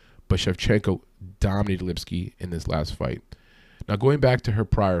respect. But Shevchenko dominated Lipski in this last fight. Now, going back to her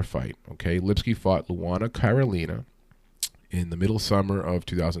prior fight, okay, Lipski fought Luana Carolina in the middle summer of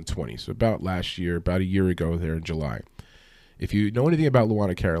 2020. So about last year, about a year ago there in July. If you know anything about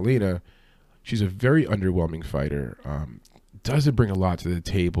Luana Carolina, she's a very underwhelming fighter. Doesn't bring a lot to the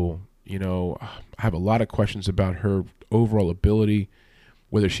table. You know, I have a lot of questions about her overall ability,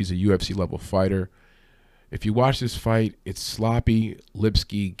 whether she's a UFC level fighter. If you watch this fight, it's sloppy.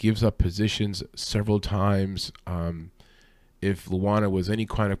 Lipski gives up positions several times. If Luana was any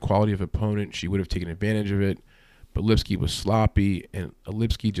kind of quality of opponent, she would have taken advantage of it. But Lipski was sloppy, and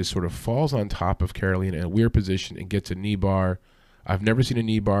Lipski just sort of falls on top of Carolina in a weird position and gets a knee bar. I've never seen a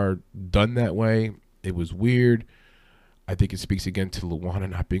knee bar done that way. It was weird. I think it speaks again to Luana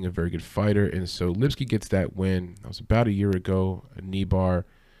not being a very good fighter. And so Lipski gets that win. That was about a year ago, a knee bar.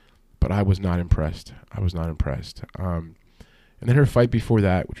 But I was not impressed. I was not impressed. And then her fight before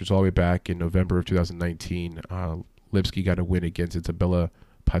that, which was all the way back in November of 2019, Lipski got a win against Isabella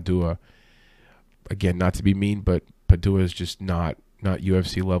Padua. Again, not to be mean, but Padua is just not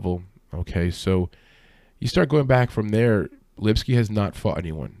UFC level. Okay, so you start going back from there. Lipski has not fought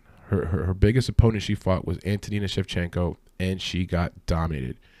anyone. Her biggest opponent she fought was Antonina Shevchenko, and she got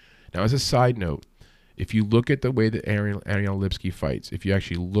dominated. Now, as a side note, if you look at the way that Ariane Lipski fights, if you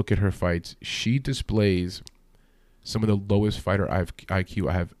actually look at her fights, she displays some of the lowest fighter IQ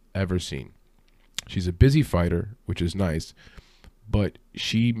I have ever seen. She's a busy fighter, which is nice, but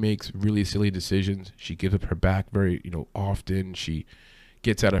she makes really silly decisions. She gives up her back very, often. She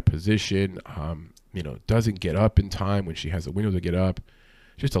gets out of position, doesn't get up in time when she has a window to get up.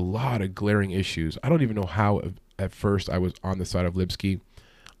 Just a lot of glaring issues. I don't even know how at first I was on the side of Lipski.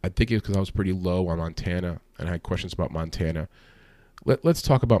 I think it's because I was pretty low on Montana and I had questions about Montana. Let's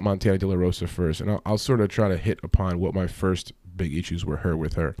talk about Montana De La Rosa first, and I'll sort of try to hit upon what my first big issues were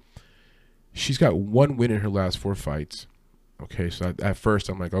with her. She's got one win in her last 4 fights. Okay, so at first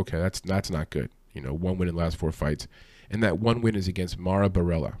I'm like, okay, that's not good. One win in the last 4 fights. And that one win is against Mara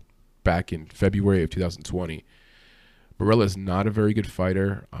Borella back in February of 2020. Borella is not a very good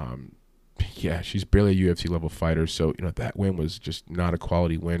fighter. Yeah, she's barely a UFC level fighter. So, that win was just not a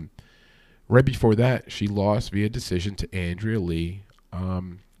quality win. Right before that, she lost via decision to Andrea Lee.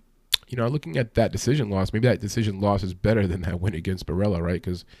 Looking at that decision loss, maybe that decision loss is better than that win against Borella, right?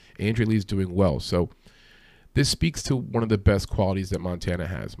 Because Andrea Lee's doing well. So this speaks to one of the best qualities that Montana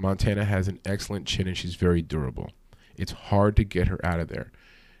has. Montana has an excellent chin and she's very durable. It's hard to get her out of there.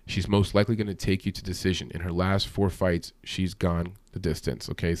 She's most likely going to take you to decision. In her last 4 fights, she's gone the distance.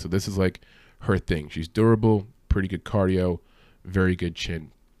 Okay, so this is like her thing. She's durable, pretty good cardio, very good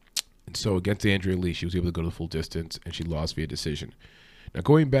chin. And so against Andrea Lee, she was able to go to the full distance and she lost via decision. Now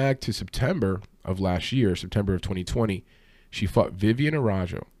going back to September of last year, September of 2020, she fought Viviane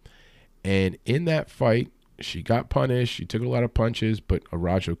Araújo. And in that fight, she got punished. She took a lot of punches, but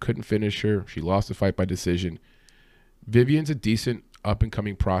Araújo couldn't finish her. She lost the fight by decision. Viviane's a decent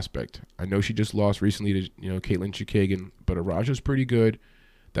up-and-coming prospect. I know she just lost recently to Katlyn Chookagian, but Araújo's pretty good.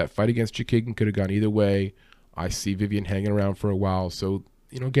 That fight against Chookagian could have gone either way. I see Viviane hanging around for a while. So,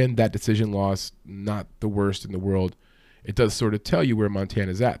 again, that decision loss, not the worst in the world. It does sort of tell you where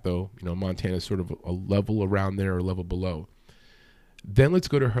Montana's at, though. Montana's sort of a level around there or a level below. Then let's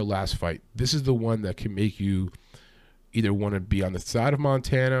go to her last fight. This is the one that can make you either want to be on the side of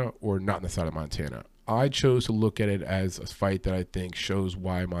Montana or not on the side of Montana. I chose to look at it as a fight that I think shows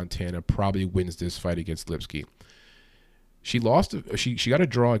why Montana probably wins this fight against Lipski. She lost. She got a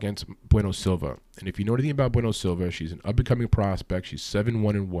draw against Bueno Silva. And if you know anything about Bueno Silva, she's an up-and-coming prospect. She's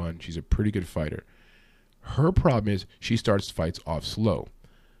 7-1-1. She's a pretty good fighter. Her problem is she starts fights off slow,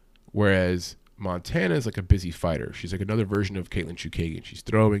 whereas Montana is like a busy fighter. She's like another version of Katlyn Chookagian. She's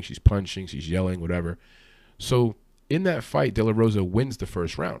throwing, she's punching, she's yelling, whatever. So in that fight, De La Rosa wins the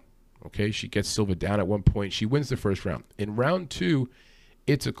first round. Okay, she gets Silva down at one point. She wins the first round. In round 2,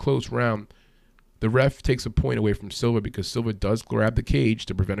 it's a close round. The ref takes a point away from Silva because Silva does grab the cage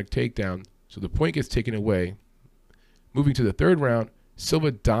to prevent a takedown. So the point gets taken away. Moving to the 3rd round,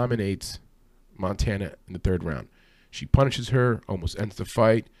 Silva dominates Montana in the 3rd round. She punishes her, almost ends the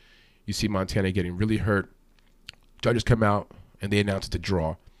fight. You see Montana getting really hurt. Judges come out, and they announce it's a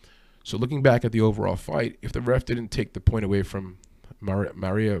draw. So looking back at the overall fight, if the ref didn't take the point away from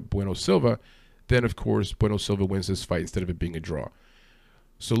Maria Bueno Silva, then, of course, Bueno Silva wins this fight instead of it being a draw.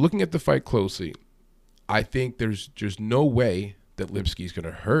 So looking at the fight closely, I think there's no way that Lipski's going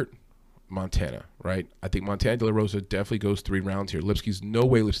to hurt Montana, right? I think Montana De La Rosa definitely goes 3 rounds here. No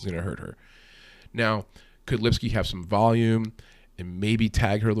way Lipski's going to hurt her. Now, could Lipski have some volume and maybe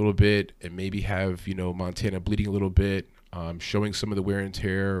tag her a little bit and maybe have, Montana bleeding a little bit, showing some of the wear and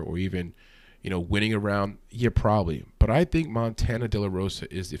tear, or even, winning a round? Yeah, probably. But I think Montana De La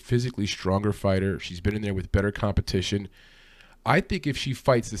Rosa is the physically stronger fighter. She's been in there with better competition. I think if she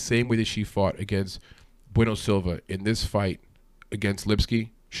fights the same way that she fought against Bueno Silva in this fight against Lipski,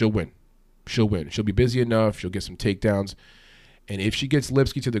 she'll win. She'll win. She'll be busy enough. She'll get some takedowns. And if she gets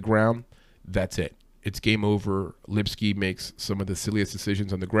Lipski to the ground, that's it. It's game over. Lipski makes some of the silliest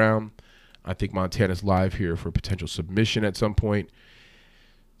decisions on the ground. I think Montana's live here for a potential submission at some point.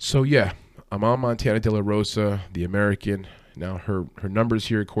 So, yeah, I'm on Montana De La Rosa, the American. Now, her numbers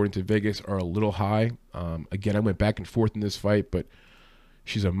here, according to Vegas, are a little high. Again, I went back and forth in this fight, but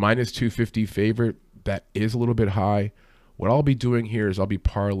she's a minus 250 favorite. That is a little bit high. What I'll be doing here is I'll be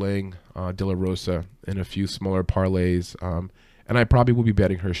parlaying De La Rosa in a few smaller parlays, and I probably will be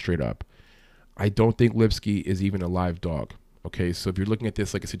betting her straight up. I don't think Lipski is even a live dog. Okay, so if you're looking at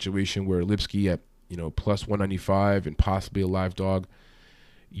this like a situation where Lipski at plus 195 and possibly a live dog,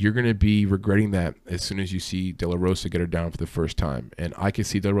 you're going to be regretting that as soon as you see De La Rosa get her down for the first time. And I can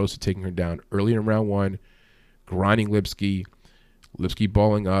see De La Rosa taking her down early in round one, grinding Lipski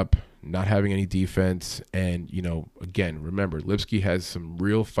balling up, not having any defense. And, again, remember, Lipski has some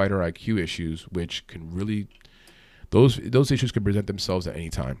real fighter IQ issues, which can really, those issues can present themselves at any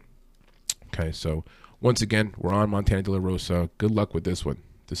time. Okay, so once again, we're on Montana De La Rosa. Good luck with this one.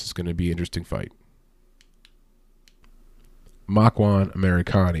 This is going to be an interesting fight. Makwan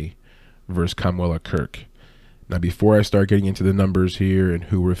Amirkhani versus Kamuela Kirk. Now, before I start getting into the numbers here and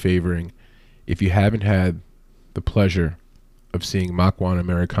who we're favoring, if you haven't had the pleasure of seeing Makwan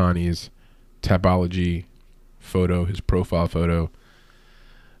Amirkhani's Tapology photo, his profile photo,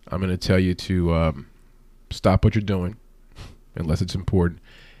 I'm going to tell you to stop what you're doing, unless it's important,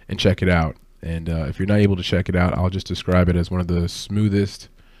 and check it out. And if you're not able to check it out, I'll just describe it as one of the smoothest,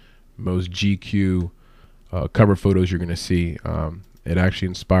 most GQ cover photos you're going to see. It actually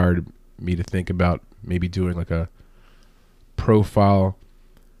inspired me to think about maybe doing like a profile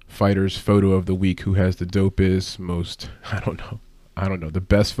fighters photo of the week, who has the dopest, most, I don't know, the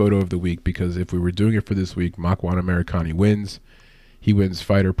best photo of the week. Because if we were doing it for this week, Makwan Amirkhani wins. He wins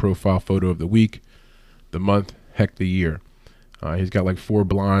fighter profile photo of the week, the month, heck, the year. He's got like 4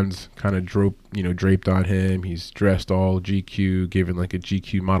 blondes kind of draped on him. He's dressed all GQ, given like a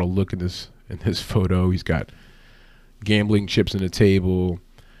GQ model look in this photo. He's got gambling chips on the table.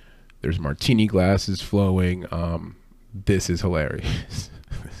 There's martini glasses flowing. This is hilarious.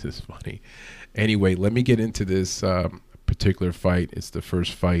 This is funny. Anyway, let me get into this particular fight. It's the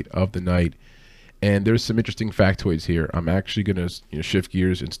first fight of the night, and there's some interesting factoids here. I'm actually going to shift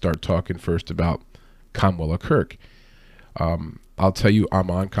gears and start talking first about Kamuela Kirk. I'll tell you, I'm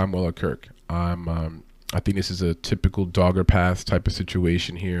on Kamuela Kirk. I think this is a typical dog or pass type of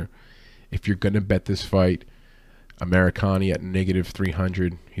situation here. If you're going to bet this fight, Amirkhani at negative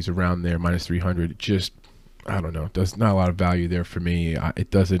 300, he's around there, minus 300. Just, I don't know. There's not a lot of value there for me. I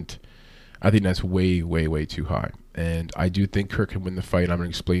think that's way, way, way too high. And I do think Kirk can win the fight. I'm going to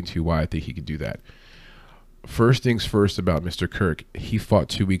explain to you why I think he could do that. First things first about Mr. Kirk, he fought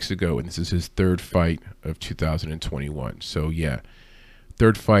 2 weeks ago, and this is his 3rd fight of 2021. So, yeah,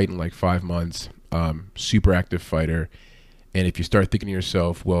 3rd fight in like 5 months, super active fighter. And if you start thinking to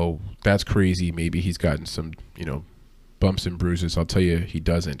yourself, well, that's crazy, maybe he's gotten some, bumps and bruises, I'll tell you he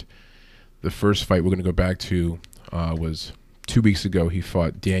doesn't. The first fight we're going to go back to was 2 weeks ago. He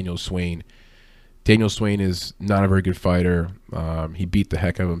fought Daniel Swain. Daniel Swain is not a very good fighter. He beat the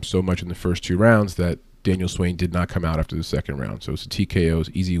heck out of him so much in the first 2 rounds that Daniel Swain did not come out after the 2nd round. So it's a TKO's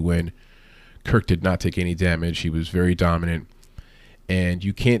easy win. Kirk did not take any damage. He was very dominant. And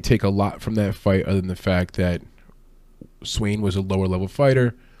you can't take a lot from that fight other than the fact that Swain was a lower level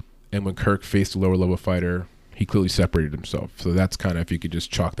fighter. And when Kirk faced a lower level fighter, he clearly separated himself. So that's kind of, if you could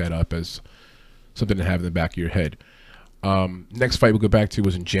just chalk that up as something to have in the back of your head. Next fight we'll go back to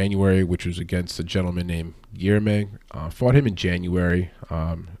was in January, which was against a gentleman named Guillermo. Fought him in January,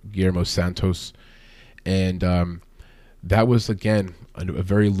 Guillermo Santos. And that was, again, a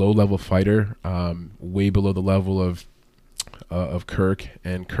very low-level fighter, way below the level of Kirk.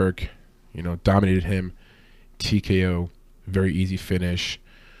 And Kirk, dominated him, TKO, very easy finish,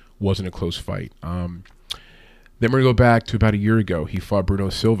 wasn't a close fight. Then we're going to go back to about a year ago. He fought Bruno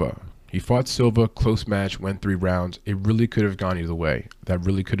Silva. He fought Silva, close match, went 3 rounds. It really could have gone either way. That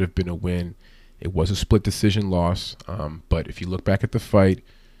really could have been a win. It was a split decision loss, but if you look back at the fight,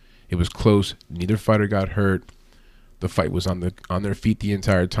 it was close. Neither fighter got hurt. The fight was on their feet the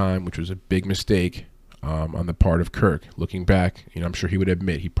entire time, which was a big mistake on the part of Kirk. Looking back, I'm sure he would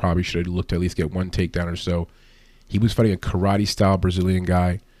admit he probably should have looked to at least get 1 takedown or so. He was fighting a karate-style Brazilian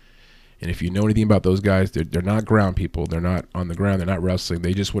guy. And if you know anything about those guys, they're not ground people. They're not on the ground. They're not wrestling.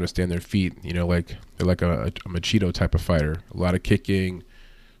 They just want to stand their feet. They're like a Machito type of fighter. A lot of kicking,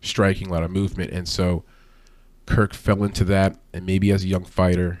 striking, a lot of movement. And so Kirk fell into that, and maybe as a young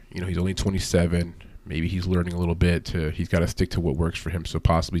fighter, he's only 27. Maybe he's learning a little bit. He's got to stick to what works for him. So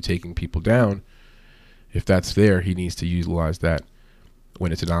possibly taking people down, if that's there, he needs to utilize that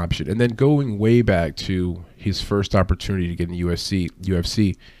when it's an option. And then going way back to his first opportunity to get in the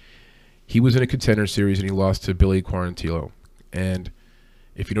UFC, he was in a Contender Series and he lost to Billy Quarantillo. And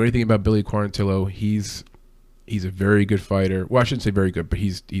if you know anything about Billy Quarantillo, he's a very good fighter. Well, I shouldn't say very good, but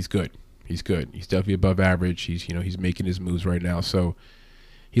he's good. He's good. He's definitely above average. He's making his moves right now. So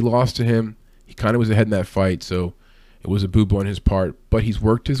he lost to him. He kind of was ahead in that fight, so it was a boo-boo on his part. But he's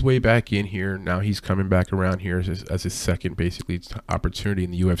worked his way back in here. Now he's coming back around here as his second, basically, opportunity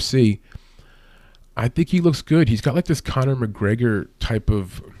in the UFC. I think he looks good. He's got like this Conor McGregor type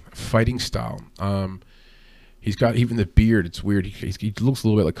of fighting style. He's got even the beard. It's weird. He looks a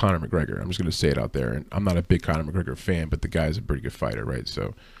little bit like Conor McGregor. I'm just going to say it out there. And I'm not a big Conor McGregor fan, but the guy's a pretty good fighter, right?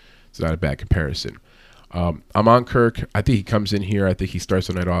 So it's not a bad comparison. I'm on Kirk. I think he comes in here. I think he starts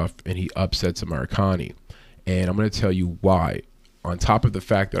the night off and he upsets Amirkhani. And I'm going to tell you why. On top of the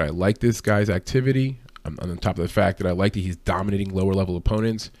fact that I like this guy's activity, on top of the fact that I like that he's dominating lower level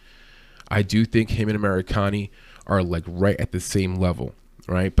opponents, I do think him and Amirkhani are like right at the same level,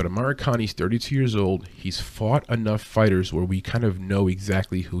 right? But Amirkhani's 32 years old. He's fought enough fighters where we kind of know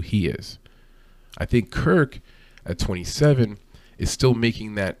exactly who he is. I think Kirk at 27 is still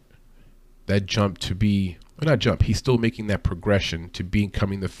making that jump to be, well, not jump, he's still making that progression to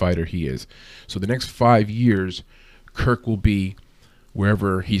becoming the fighter he is. So the next 5 years, Kirk will be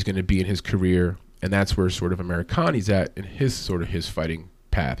wherever he's going to be in his career, and that's where sort of Amirkhani's at in his fighting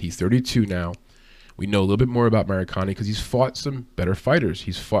path. He's 32 now. We know a little bit more about Amirkhani because he's fought some better fighters.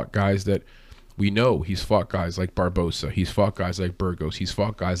 He's fought guys that we know. He's fought guys like Barbosa. He's fought guys like Burgos. He's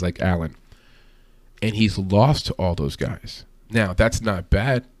fought guys like Allen. And he's lost to all those guys. Now, that's not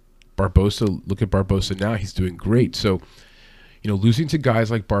bad. Barbosa, look at Barbosa now. He's doing great. So, losing to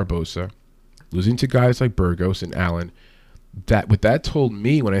guys like Barbosa, losing to guys like Burgos and Allen, what that told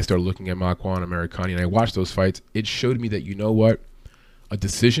me when I started looking at Makwan and Amirkhani and I watched those fights, it showed me that, you know what? A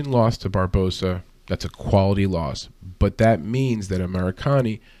decision loss to Barbosa, that's a quality loss. But that means that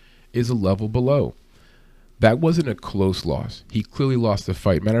Amirkhani is a level below. That wasn't a close loss. He clearly lost the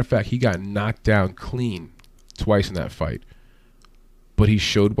fight. Matter of fact, he got knocked down clean twice in that fight. But he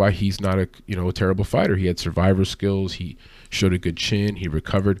showed why he's not a terrible fighter. He had survivor skills. He showed a good chin. He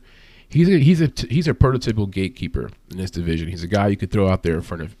recovered. He's a prototypical gatekeeper in this division. He's a guy you could throw out there in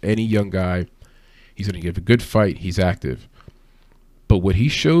front of any young guy. He's going to give a good fight. He's active. But what he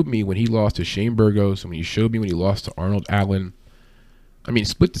showed me when he lost to Shane Burgos, and when he showed me when he lost to Arnold Allen,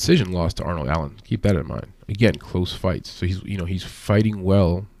 split decision loss to Arnold Allen. Keep that in mind. Again, close fights. So he's fighting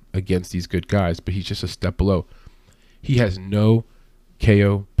well against these good guys, but he's just a step below. He has no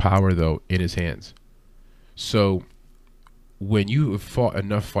KO power, though, in his hands. So when you have fought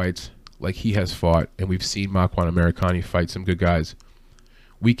enough fights like he has fought, and we've seen Makwan Amirkhani fight some good guys,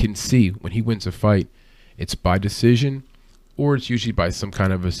 we can see when he wins a fight, it's by decision or it's usually by some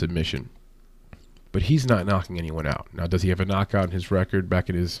kind of a submission. But he's not knocking anyone out. Now, does he have a knockout in his record, back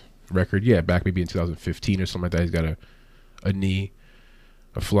in his record? Yeah, back maybe in 2015 or something like that. He's got a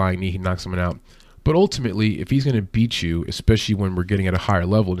flying knee. He knocks someone out. But ultimately, if he's going to beat you, especially when we're getting at a higher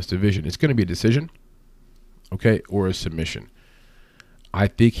level in this division, it's going to be a decision, okay, or a submission. I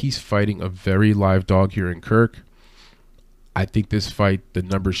think he's fighting a very live dog here in Kirk. I think this fight, the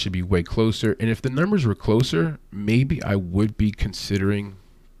numbers should be way closer. And if the numbers were closer, maybe I would be considering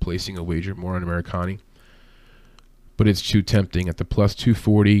placing a wager more on Amirkhani. But it's too tempting. At the plus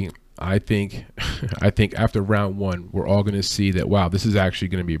 240, I think after round one, we're all going to see that, wow, this is actually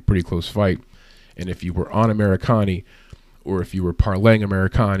going to be a pretty close fight. And if you were on Amirkhani, or if you were parlaying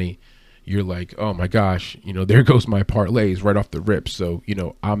Amirkhani, you're like, oh my gosh, there goes my parlays right off the rip. So,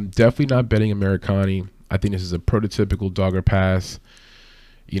 I'm definitely not betting Amirkhani. I think this is a prototypical dogger pass.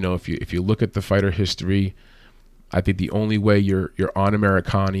 If you look at the fighter history, I think the only way you're on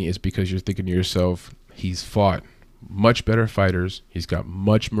Amirkhani is because you're thinking to yourself, he's fought much better fighters. He's got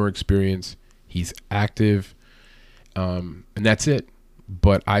much more experience. He's active. And that's it.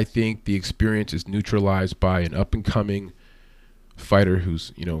 But I think the experience is neutralized by an up-and-coming fighter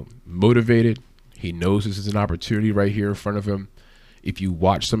who's, motivated. He knows this is an opportunity right here in front of him. If you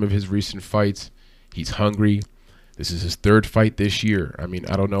watch some of his recent fights, he's hungry. This is his third fight this year. I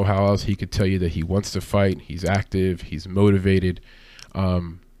don't know how else he could tell you that he wants to fight. He's active. He's motivated.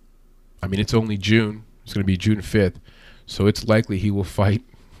 It's only June. It's going to be June 5th. So it's likely he will fight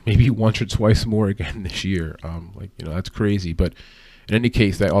maybe once or twice more again this year. That's crazy. But in any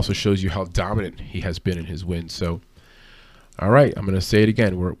case, that also shows you how dominant he has been in his wins. So, all right, I'm going to say it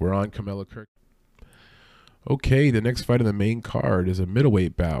again. We're on Kamela Kirk. Okay, the next fight on the main card is a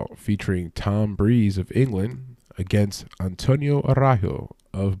middleweight bout featuring Tom Breeze of England against Antonio Araujo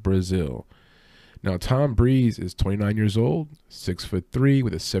of Brazil. Now, Tom Breeze is 29 years old, 6'3",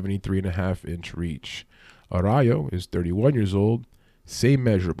 with a 73.5-inch reach. Araujo is 31 years old, same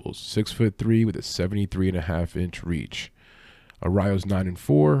measurables, 6'3", with a 73.5-inch reach. Araujo's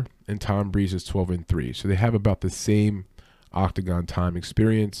 9-4, and Tom Breeze is 12-3. So they have about the same octagon time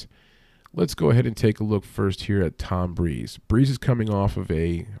experience. Let's go ahead and take a look first here at Tom Breeze. Breeze is coming off of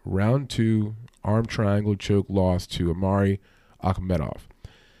a round 2 arm triangle choke loss to Amari Akhmedov.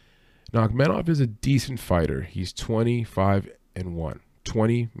 Now, Akhmedov is a decent fighter. He's 25-1.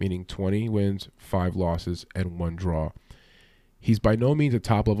 20 meaning 20 wins, 5 losses, and 1 draw. He's by no means a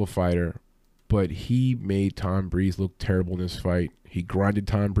top-level fighter, but he made Tom Breeze look terrible in this fight. He grinded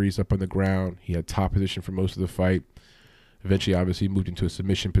Tom Breeze up on the ground. He had top position for most of the fight. Eventually, obviously, moved into a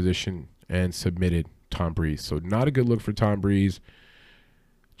submission position and submitted Tom Breeze. So not a good look for Tom Breeze.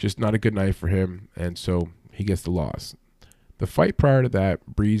 Just not a good night for him, and so he gets the loss. The fight prior to that,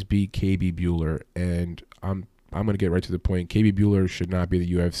 Breeze beat KB Bueller, and I'm going to get right to the point. KB Bueller should not be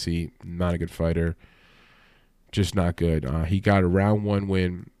the UFC. Not a good fighter. Just not good. He got a round 1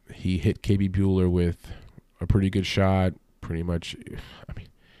 win. He hit KB Bueller with a pretty good shot. Pretty much, I mean,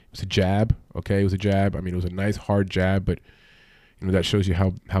 it was a jab. Okay, it was a jab. I mean, it was a nice hard jab, but you know that shows you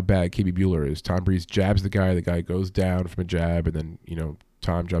how bad KB Bueller is. Tom Breeze jabs the guy goes down from a jab, and then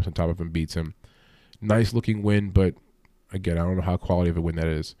Tom jumps on top of him, beats him. Nice looking win, but again, I don't know how quality of a win that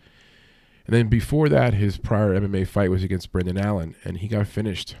is. And then before that, his prior MMA fight was against Brendan Allen, and he got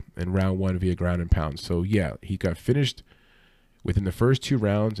finished in round 1 via ground and pound. So yeah, he got finished within the first 2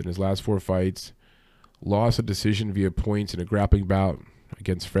 rounds in his last 4 fights. Lost a decision via points in a grappling bout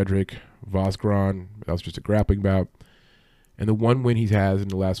against Frederick Vosgron. That was just a grappling bout. And the 1 win he has in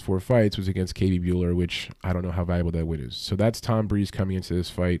the last 4 fights was against KB Bueller, which I don't know how valuable that win is. So that's Tom Breeze coming into this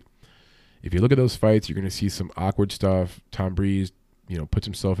fight. If you look at those fights, you're going to see some awkward stuff. Tom Breeze, puts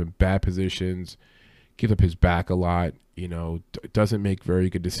himself in bad positions, gives up his back a lot, doesn't make very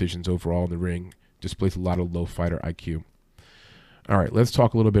good decisions overall in the ring, displays a lot of low fighter IQ. All right, let's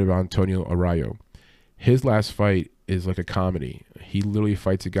talk a little bit about Antonio Araujo. His last fight is like a comedy. He literally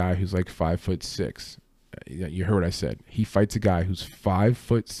fights a guy who's like 5'6". You heard what I said. He fights a guy who's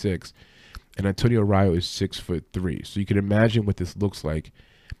 5'6", and Antonio Araujo is 6'3". So you can imagine what this looks like.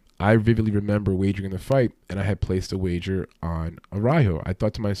 I vividly remember wagering the fight, and I had placed a wager on Araujo. I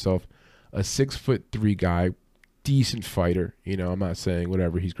thought to myself, a 6'3" guy, decent fighter. I'm not saying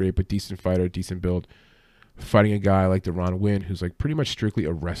whatever, he's great, but decent fighter, decent build. Fighting a guy like Deron Winn, who's like pretty much strictly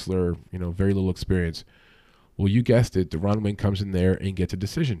a wrestler, very little experience. Well, you guessed it, Deron Winn comes in there and gets a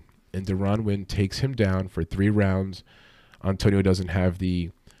decision. And Deron Winn takes him down for 3 rounds. Antonio doesn't have the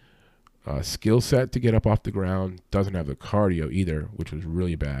skill set to get up off the ground, doesn't have the cardio either, which was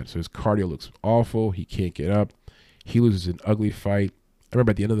really bad. So his cardio looks awful. He can't get up. He loses an ugly fight. I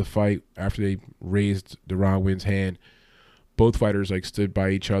remember at the end of the fight, after they raised Deron Winn's hand, both fighters like stood by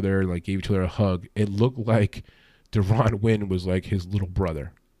each other, like gave each other a hug. It looked like Deron Winn was like his little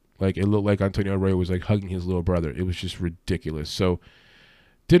brother. Like it looked like Antonio Araujo was like hugging his little brother. It was just ridiculous. So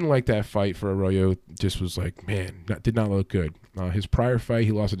didn't like that fight for Araujo. Just was like, man, did not look good. His prior fight,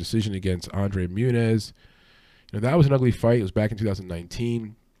 he lost a decision against Andre Muniz. That was an ugly fight. It was back in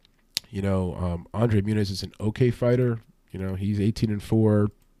 2019. Andre Muniz is an okay fighter. He's 18-4.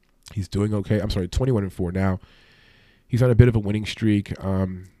 He's doing okay. I'm sorry, 21-4 now. He's on a bit of a winning streak,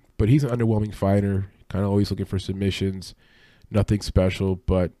 but he's an underwhelming fighter. Kind of always looking for submissions. Nothing special,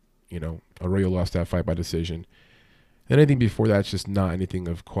 but Araujo lost that fight by decision. Anything before that's just not anything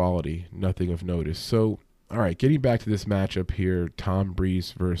of quality, nothing of notice. So, all right, getting back to this matchup here, Tom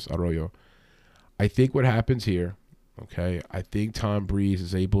Breeze versus Araujo. I think what happens here, okay, I think Tom Breeze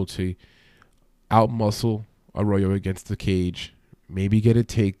is able to outmuscle Araujo against the cage, maybe get a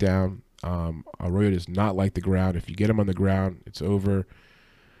takedown. Araujo does not like the ground. If you get him on the ground, it's over.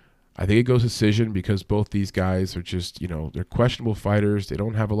 I think it goes decision because both these guys are just, they're questionable fighters. They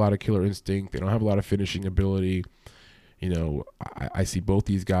don't have a lot of killer instinct. They don't have a lot of finishing ability. I see both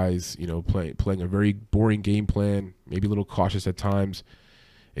these guys, playing a very boring game plan, maybe a little cautious at times.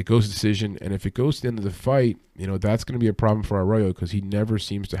 It goes decision, and if it goes to the end of the fight, that's going to be a problem for Araujo because he never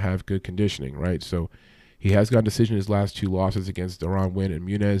seems to have good conditioning, right? So he has got a decision in his last 2 losses against Deron Winn and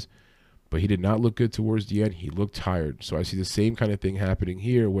Muniz, but he did not look good towards the end. He looked tired. So I see the same kind of thing happening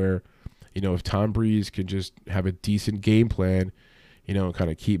here where, if Tom Breeze can just have a decent game plan, and kind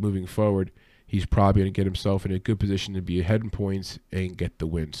of keep moving forward, he's probably going to get himself in a good position to be ahead in points and get the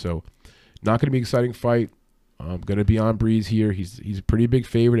win. So not going to be an exciting fight. I'm going to be on Breeze here. He's a pretty big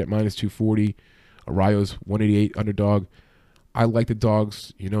favorite at -240. Arroyo's 188 underdog. I like the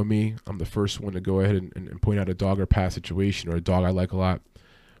dogs. You know me. I'm the first one to go ahead and point out a dog or pass situation or a dog I like a lot.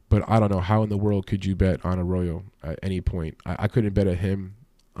 But I don't know how in the world could you bet on Arroyo at any point. I couldn't bet at him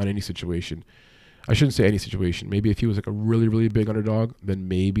on any situation. I shouldn't say any situation. Maybe if he was like a really, really big underdog, then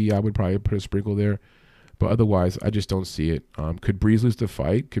maybe I would probably put a sprinkle there. But otherwise, I just don't see it. Could Breeze lose the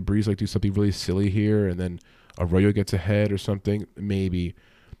fight? Could Breeze like do something really silly here and then Arroyo gets ahead or something? Maybe.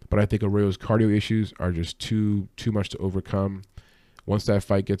 But I think Arroyo's cardio issues are just too much to overcome. Once that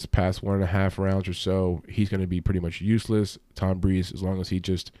fight gets past 1.5 rounds or so, he's going to be pretty much useless. Tom Breeze, as long as he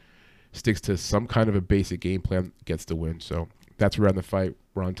just sticks to some kind of a basic game plan, gets the win. So that's around the fight.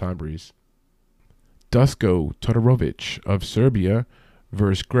 We're on Tom Breeze. Dusko Todorovic of Serbia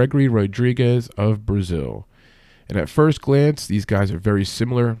versus Gregory Rodriguez of Brazil. And at first glance, these guys are very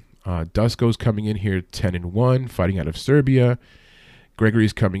similar. Dusko's coming in here 10-1, fighting out of Serbia.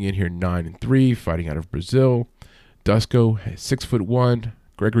 Gregory's coming in here 9-3, fighting out of Brazil. Dusko, 6'1".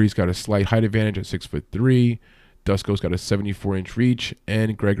 Gregory's got a slight height advantage at 6'3". Dusko's got a 74-inch reach,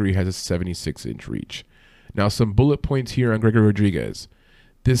 and Gregory has a 76-inch reach. Now, some bullet points here on Gregory Rodriguez.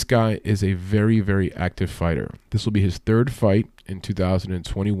 This guy is a very, very active fighter. This will be his 3rd fight in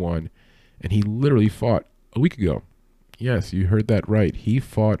 2021, and he literally fought a week ago. Yes, you heard that right. He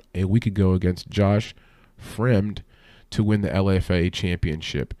fought a week ago against Josh Fremd to win the LFA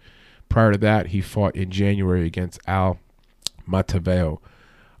championship. Prior to that, he fought in January against Al Mataveo.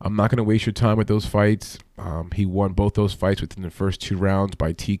 I'm not going to waste your time with those fights. He won both those fights within the first 2 rounds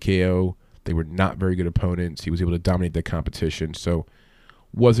by TKO. They were not very good opponents. He was able to dominate the competition, so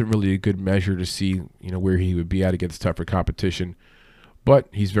wasn't really a good measure to see, where he would be at against tougher competition. But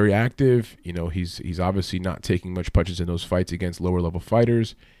he's very active. He's obviously not taking much punches in those fights against lower level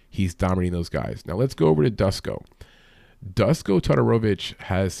fighters. He's dominating those guys. Now let's go over to Dusko. Dusko Todorovic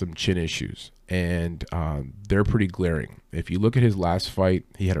has some chin issues, and they're pretty glaring. If you look at his last fight,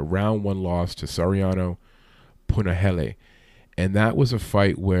 he had a round 1 loss to Soriano Punahele, and that was a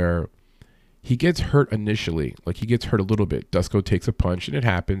fight where he gets hurt initially. Like, he gets hurt a little bit. Dusko takes a punch, and it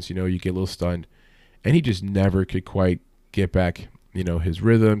happens. You get a little stunned, and he just never could quite get back, his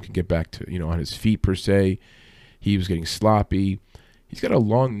rhythm, can get back to, on his feet per se. He was getting sloppy. He's got a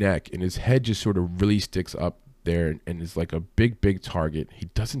long neck, and his head just sort of really sticks up there and is like a big target. He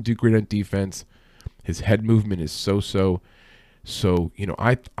doesn't do great on defense. His head movement is so. So,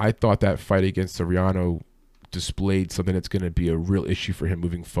 I thought that fight against Soriano displayed something that's going to be a real issue for him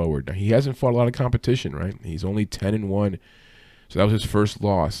moving forward. Now, he hasn't fought a lot of competition, right? He's only 10-1, so that was his first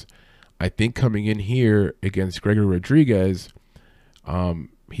loss. I think coming in here against Gregory Rodriguez,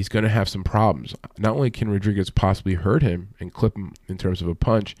 he's going to have some problems. Not only can Rodriguez possibly hurt him and clip him in terms of a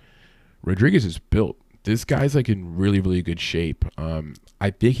punch, Rodriguez is built. This guy's like in really, really good shape. I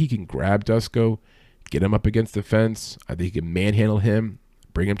think he can grab Dusko, get him up against the fence. I think he can manhandle him,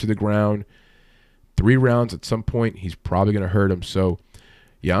 bring him to the ground. 3 rounds at some point, he's probably going to hurt him. So,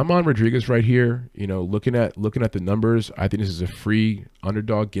 yeah, I'm on Rodriguez right here. Looking at the numbers, I think this is a free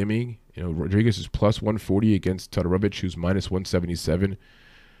underdog gimme. Rodriguez is plus 140 against Todorovic, who's minus 177.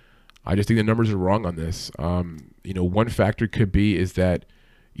 I just think the numbers are wrong on this. One factor could be is that,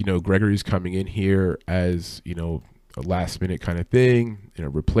 Gregory's coming in here as, a last minute kind of thing,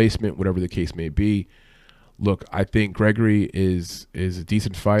 replacement, whatever the case may be. Look, I think Gregory is a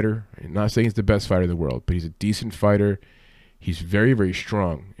decent fighter. I'm not saying he's the best fighter in the world, but he's a decent fighter. He's very, very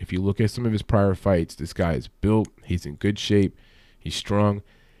strong. If you look at some of his prior fights, this guy is built. He's in good shape. He's strong.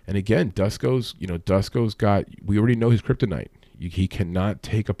 And again, Dusko's got, we already know his kryptonite. He cannot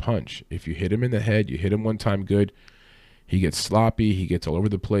take a punch. If you hit him in the head, you hit him one time good, he gets sloppy. He gets all over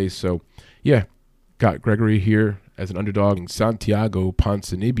the place. So, yeah, got Gregory here as an underdog, and Santiago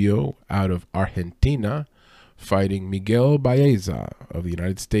Ponzinibbio out of Argentina fighting Miguel Baeza of the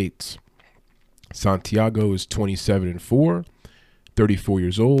United States. Santiago is 27-4, 34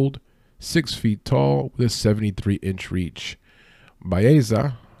 years old, 6 feet tall with a 73-inch reach.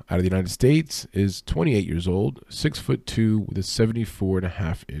 Baeza out of the United States is 28 years old, 6'2", with a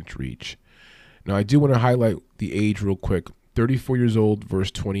 74.5-inch reach. Now, I do want to highlight the age real quick. 34 years old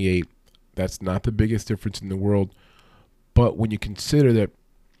versus 28. That's not the biggest difference in the world. But when you consider that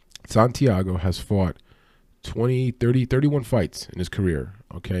Santiago has fought 20, 30, 31 fights in his career,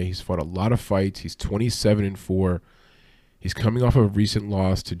 okay? He's fought a lot of fights. He's 27-4. He's coming off of a recent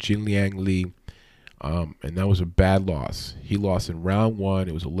loss to Jinliang Li, and that was a bad loss. He lost in round 1.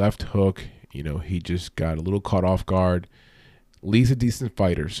 It was a left hook. He just got a little caught off guard. Lee's a decent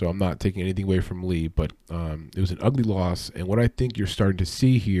fighter, so I'm not taking anything away from Lee, but it was an ugly loss. And what I think you're starting to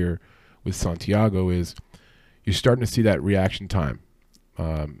see here with Santiago is you're starting to see that reaction time.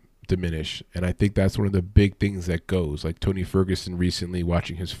 diminish. And I think that's one of the big things that goes. Like Tony Ferguson recently,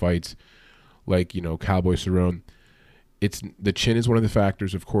 watching his fights, like, Cowboy Cerrone, it's the chin is one of the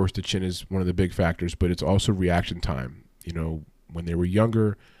factors. Of course, the chin is one of the big factors, but it's also reaction time. When they were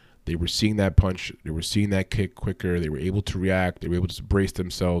younger, they were seeing that punch, they were seeing that kick quicker, they were able to react, they were able to brace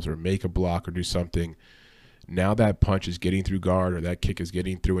themselves or make a block or do something. Now that punch is getting through guard or that kick is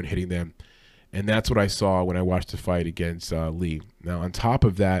getting through and hitting them. And that's what I saw when I watched the fight against Lee. Now, on top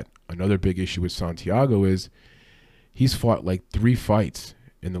of that, another big issue with Santiago is he's fought like 3 fights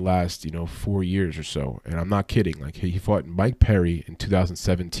in the last, 4 years or so. And I'm not kidding. Like, he fought Mike Perry in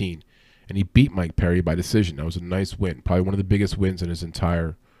 2017, and he beat Mike Perry by decision. That was a nice win, probably one of the biggest wins in his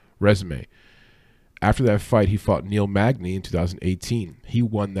entire resume. After that fight, he fought Neil Magny in 2018. He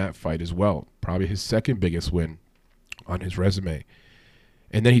won that fight as well, probably his second biggest win on his resume.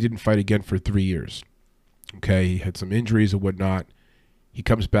 And then he didn't fight again for 3 years. Okay, he had some injuries and whatnot. He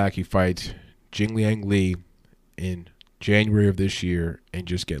comes back, he fights Jingliang Li in January of this year and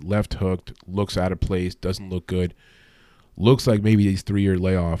just get left hooked, looks out of place, doesn't look good. Looks like maybe his 3-year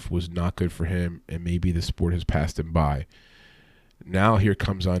layoff was not good for him and maybe the sport has passed him by. Now here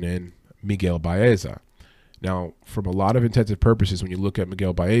comes on in Miguel Baeza. Now, from a lot of intensive purposes, when you look at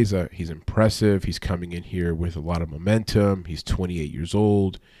Miguel Baeza, he's impressive. He's coming in here with a lot of momentum. He's 28 years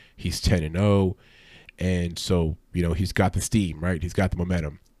old. He's 10-0. And so, he's got the steam, right? He's got the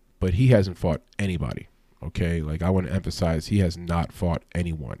momentum. But he hasn't fought anybody, okay? Like, I want to emphasize, he has not fought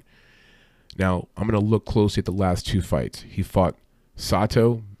anyone. Now, I'm going to look closely at the last 2 fights. He fought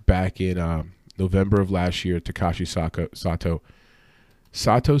Sato back in November of last year, Takashi Sato.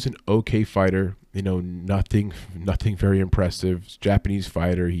 Sato's an okay fighter, nothing very impressive. Japanese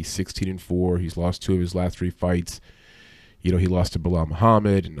fighter. He's 16-4. He's lost 2 of his last 3 fights. He lost to Bilal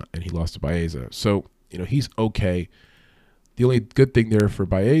Muhammad and he lost to Baeza. So, he's okay. The only good thing there for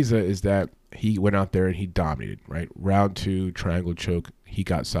Baeza is that he went out there and he dominated, right? Round 2, triangle choke. He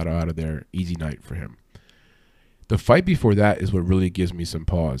got Sato out of there. Easy night for him. The fight before that is what really gives me some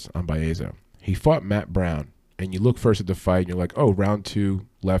pause on Baeza. He fought Matt Brown. And you look first at the fight and you're like, oh, round 2,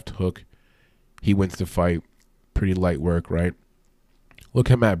 left hook. He wins the fight. Pretty light work, right? Look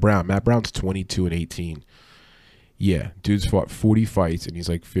at Matt Brown. Matt Brown's 22-18. Yeah, dude's fought 40 fights and he's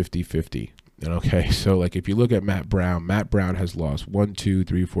like 50-50. And okay, so like if you look at Matt Brown has lost 1, 2,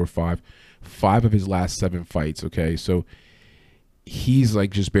 3, 4, 5 of his last 7 fights, okay? So he's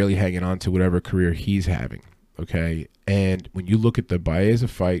like just barely hanging on to whatever career he's having, okay? And when you look at the Baeza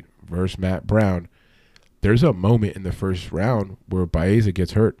fight versus Matt Brown, there's a moment in the first round where Baeza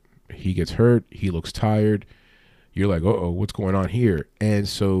gets hurt. He gets hurt. He looks tired. You're like, uh-oh, what's going on here? And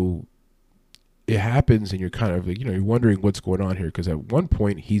so it happens, and you're kind of like, you're wondering what's going on here because at one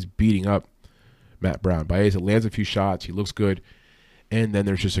point he's beating up Matt Brown. Baeza lands a few shots. He looks good. And then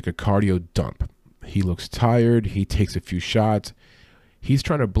there's just like a cardio dump. He looks tired. He takes a few shots. He's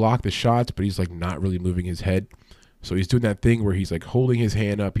trying to block the shots, but he's like not really moving his head. So he's doing that thing where he's like holding his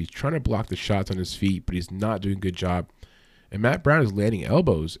hand up. He's trying to block the shots on his feet, but he's not doing a good job. And Matt Brown is landing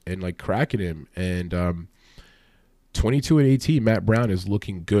elbows and like cracking him. And 22-18, Matt Brown is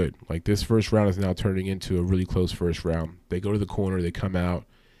looking good. Like this first round is now turning into a really close first round. They go to the corner. They come out.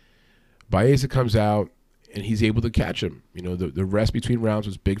 Baeza comes out and he's able to catch him. The rest between rounds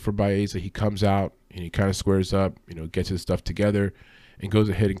was big for Baeza. He comes out and he kind of squares up, gets his stuff together, and goes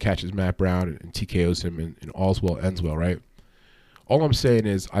ahead and catches Matt Brown and TKOs him, and all's well ends well, right? All I'm saying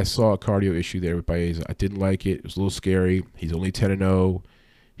is I saw a cardio issue there with Baeza. I didn't like it. It was a little scary. He's only 10-0.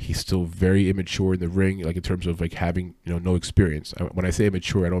 He's still very immature in the ring, like in terms of like having, no experience. When I say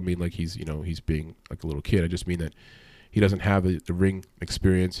immature, I don't mean like he's being like a little kid. I just mean that he doesn't have the ring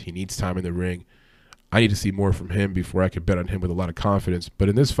experience. He needs time in the ring. I need to see more from him before I can bet on him with a lot of confidence. But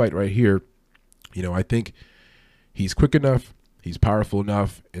in this fight right here, I think he's quick enough. He's powerful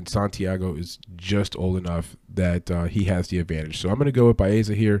enough, and Santiago is just old enough that he has the advantage. So I'm going to go with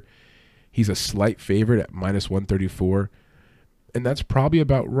Baeza here. He's a slight favorite at -134, and that's probably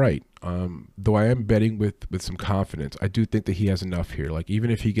about right. Though I am betting with some confidence. I do think that he has enough here. Like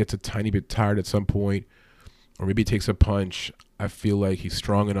even if he gets a tiny bit tired at some point, or maybe takes a punch, I feel like he's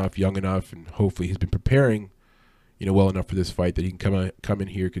strong enough, young enough, and hopefully he's been preparing, well enough for this fight that he can come in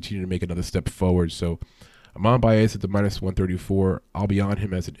here, continue to make another step forward. So I'm on Baeza at the -134. I'll be on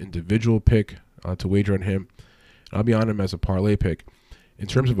him as an individual pick to wager on him. I'll be on him as a parlay pick. In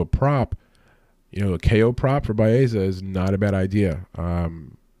terms of a prop, a KO prop for Baeza is not a bad idea.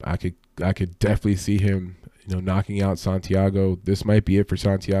 I could definitely see him, knocking out Santiago. This might be it for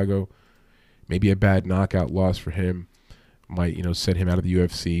Santiago. Maybe a bad knockout loss for him might, send him out of the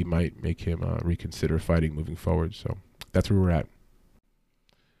UFC, might make him reconsider fighting moving forward. So that's where we're at.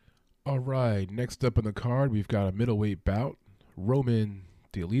 All right, next up on the card, we've got a middleweight bout. Roman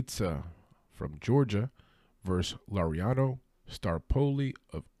Dielitsa from Georgia versus Laureano Starpoli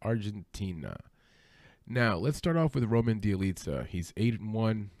of Argentina. Now, let's start off with Roman Dielitsa. He's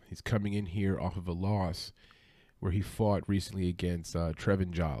 8-1. He's coming in here off of a loss where he fought recently against Trevin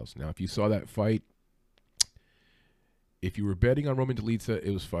Giles. Now, if you saw that fight, if you were betting on Roman Dielitsa,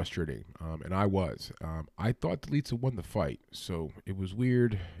 it was frustrating, and I was. I thought Dielitsa won the fight, so it was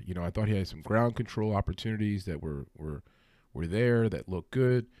weird. You know, I thought he had some ground control opportunities that were there that looked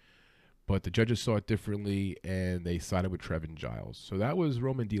good, but the judges saw it differently, and they sided with Trevin Giles. So that was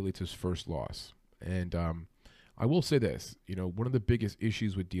Roman Dielitsa's first loss. And I will say this, you know, one of the biggest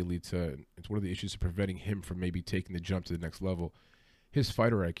issues with Dielitsa, it's one of the issues preventing him from maybe taking the jump to the next level, his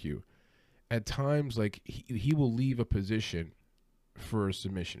fighter IQ. At times, like he will leave a position for a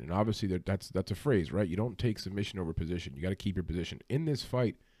submission, and obviously that's a phrase, right? You don't take submission over position. You got to keep your position. In this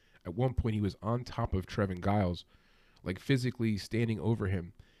fight, at one point he was on top of Trevin Giles, like physically standing over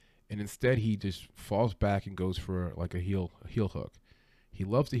him, and instead he just falls back and goes for like a heel hook. He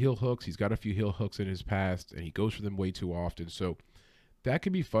loves the heel hooks. He's got a few heel hooks in his past, and he goes for them way too often. So that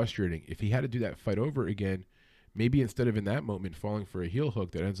can be frustrating. If he had to do that fight over again, maybe instead of in that moment falling for a heel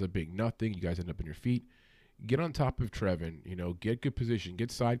hook that ends up being nothing, you guys end up on your feet, get on top of Trevin, you know, get good position,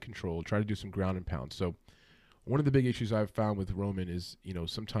 get side control, try to do some ground and pound. So one of the big issues I've found with Roman is, you know,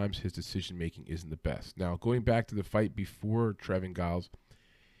 sometimes his decision making isn't the best. Now, going back to the fight before Trevin Giles,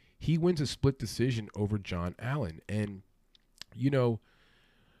 he wins a split decision over John Allen. And, you know,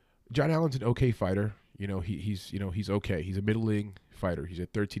 John Allen's an okay fighter. You know, he's okay. He's a middling fighter. He's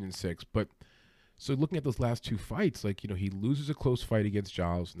at 13-6. But so looking at those last two fights, like, you know, he loses a close fight against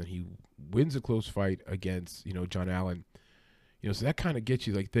Giles, and then he wins a close fight against, you know, John Allen. You know, so that kind of gets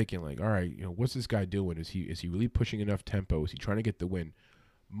you like thinking, like, all right, you know, what's this guy doing? Is he really pushing enough tempo? Is he trying to get the win?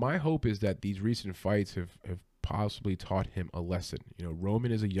 My hope is that these recent fights have possibly taught him a lesson. You know,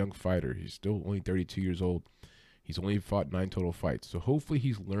 Roman is a young fighter. He's still only 32 years old. He's only fought 9 total fights. So hopefully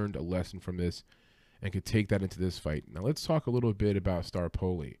he's learned a lesson from this and could take that into this fight. Now let's talk a little bit about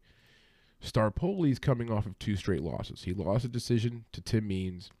Starpoli. Starpoli's coming off of 2 straight losses. He lost a decision to Tim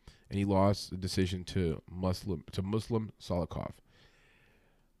Means, and he lost a decision to Muslim Salikov.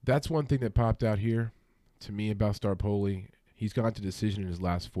 That's one thing that popped out here to me about Starpoli. He's gone to decision in his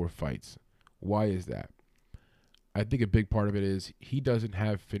last 4 fights. Why is that? I think a big part of it is he doesn't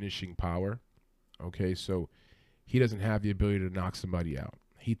have finishing power. Okay, so he doesn't have the ability to knock somebody out.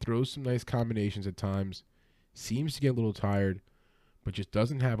 He throws some nice combinations at times, seems to get a little tired, but just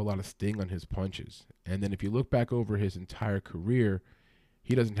doesn't have a lot of sting on his punches. And then if you look back over his entire career,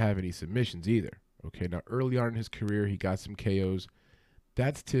 he doesn't have any submissions either. Okay, now early on in his career, he got some KOs.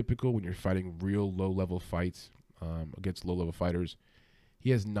 That's typical when you're fighting real low-level fights against low-level fighters.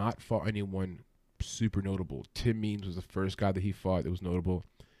 He has not fought anyone super notable. Tim Means was the first guy that he fought that was notable,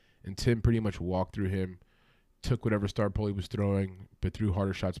 and Tim pretty much walked through him, took whatever Starpoli was throwing, but threw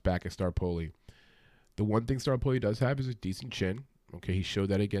harder shots back at Starpoli. The one thing Starpoli does have is a decent chin. Okay, he showed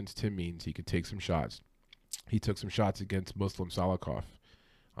that against Tim Means. He could take some shots. He took some shots against Muslim Salikov.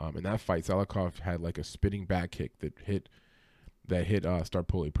 In that fight, Salikov had like a spinning back kick that hit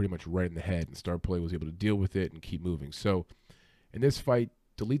Starpoli pretty much right in the head, and Starpoli was able to deal with it and keep moving. So in this fight,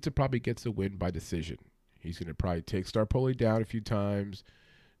 Dielitsa probably gets a win by decision. He's going to probably take Starpoli down a few times,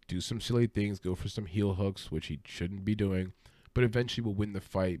 do some silly things, go for some heel hooks, which he shouldn't be doing, but eventually will win the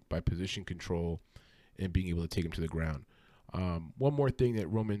fight by position control and being able to take him to the ground. One more thing that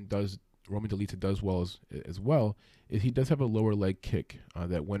Roman Dielitsa does well as well is he does have a lower leg kick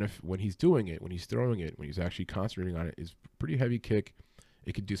that when he's doing it, when he's throwing it, when he's actually concentrating on it, is a pretty heavy kick.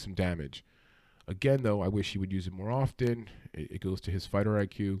 It could do some damage. Again, though, I wish he would use it more often. It goes to his fighter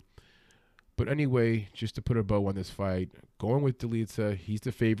IQ. But anyway, just to put a bow on this fight, going with Dielitsa, he's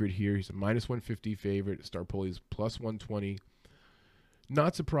the favorite here. He's a -150 favorite. Starpoli's +120.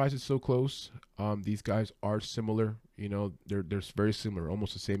 Not surprised it's so close. These guys are similar. You know, they're very similar,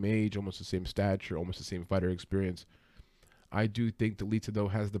 almost the same age, almost the same stature, almost the same fighter experience. I do think Dielitsa, though,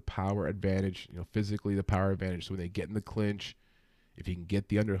 has the power advantage, you know, physically the power advantage. So when they get in the clinch, if he can get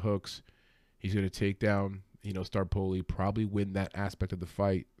the underhooks, he's going to take down, you know, Starpoli, probably win that aspect of the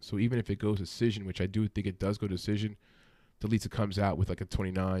fight. So even if it goes decision, which I do think it does go decision, Dielitsa comes out with like a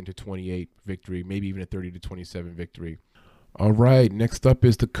 29-28 victory, maybe even a 30-27 victory. All right, next up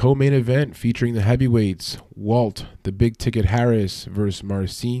is the co-main event featuring the heavyweights, Walt, the big ticket Harris versus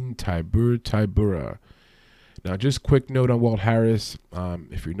Marcin Tybura. Now, just quick note on Walt Harris.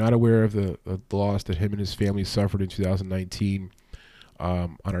 If you're not aware of the loss that him and his family suffered in 2019,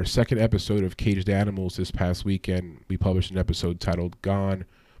 on our second episode of Caged Animals this past weekend, we published an episode titled Gone,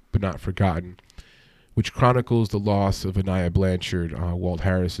 but not forgotten, which chronicles the loss of Anaya Blanchard, Walt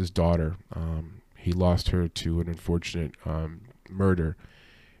Harris's daughter. He lost her to an unfortunate murder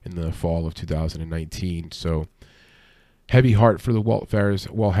in the fall of 2019. So heavy heart for the Walt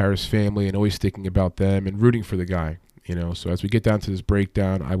Harris family, and always thinking about them and rooting for the guy. So as we get down to this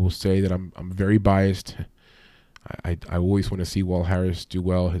breakdown, I will say that I'm very biased. I always want to see Walt Harris do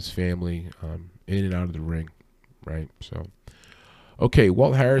well, his family, in and out of the ring, right? So, okay,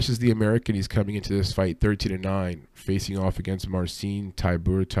 Walt Harris is the American. He's coming into this fight 13-9, facing off against Marcin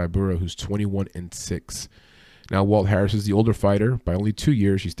Tybura, who's 21-6. Now, Walt Harris is the older fighter by only 2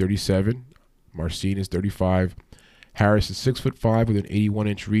 years. He's 37. Marcin is 35. Harris is 6'5" with an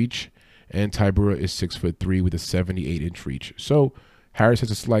 81-inch reach, and Tybura is 6'3" with a 78-inch reach. So Harris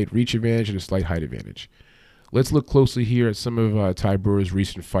has a slight reach advantage and a slight height advantage. Let's look closely here at some of Tybura's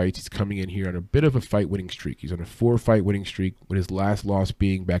recent fights. He's coming in here on a bit of a fight-winning streak. He's on a 4-fight winning streak, with his last loss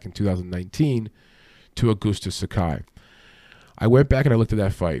being back in 2019 to Augustus Sakai. I went back and I looked at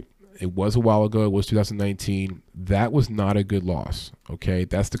that fight. It was a while ago. It was 2019. That was not a good loss, okay?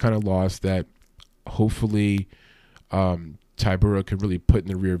 That's the kind of loss that hopefully Tybura could really put in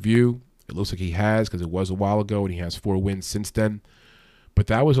the rear view. It looks like he has, because it was a while ago, and he has 4 wins since then. But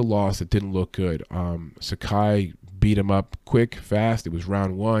that was a loss that didn't look good. Sakai beat him up quick, fast. It was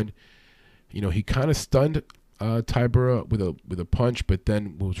round 1. He kind of stunned Tybura with a punch, but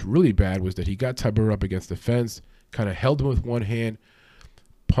then what was really bad was that he got Tybura up against the fence, kind of held him with one hand,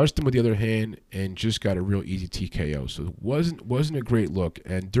 punched him with the other hand, and just got a real easy TKO. So it wasn't a great look.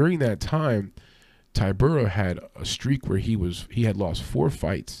 And during that time, Tybura had a streak where he had lost 4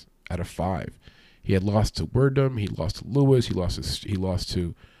 fights out of 5. He had lost to Werdum, he lost to Lewis, he lost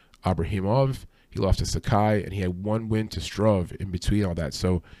to Abrahimov, he lost to Sakai, and he had 1 win to Struve in between all that.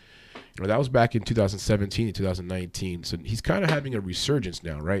 So, that was back in 2017 and 2019. So he's kind of having a resurgence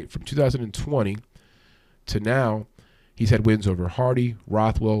now, right? From 2020 to now, he's had wins over Hardy,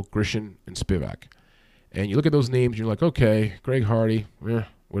 Rothwell, Grisham, and Spivak. And you look at those names, and you're like, okay, Greg Hardy,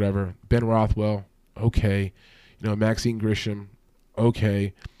 whatever. Ben Rothwell, okay. Maxine Grisham,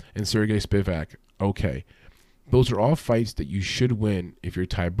 okay. And Sergey Spivak, okay. Those are all fights that you should win if you're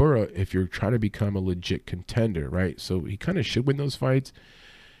Tybura, if you're trying to become a legit contender, right? So he kind of should win those fights.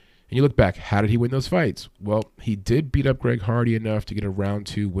 And you look back, how did he win those fights? Well, he did beat up Greg Hardy enough to get a round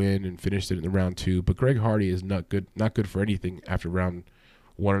 2 win and finished it in the round 2. But Greg Hardy is not good for anything after round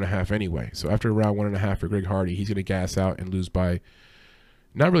 1.5 anyway. So after round 1.5 for Greg Hardy, he's going to gas out and lose by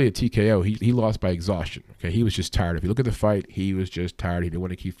not really a TKO. He lost by exhaustion. Okay, he was just tired. If you look at the fight, he was just tired. He didn't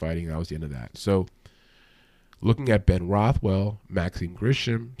want to keep fighting. That was the end of that. So looking at Ben Rothwell, Maxime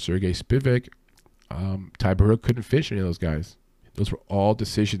Grisham, Sergey Spivak, Tybura couldn't finish any of those guys. Those were all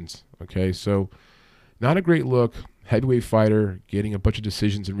decisions. Okay, so not a great look. Heavyweight fighter getting a bunch of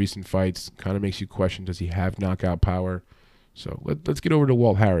decisions in recent fights kind of makes you question, does he have knockout power? So let's get over to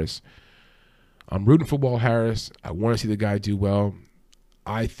Walt Harris. I'm rooting for Walt Harris. I want to see the guy do well.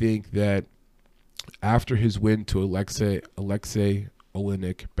 I think that after his win to Alexei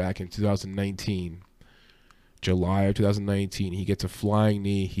Oleinik back in 2019, July of 2019, he gets a flying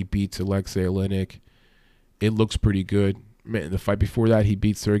knee. He beats Alexei Oleinik. It looks pretty good. Man, the fight before that, he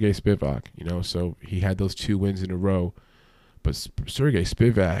beat Sergey Spivak, so he had those 2 wins in a row. But Sergey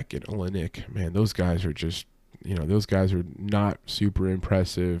Spivak and Oleinik, man, those guys are just, those guys are not super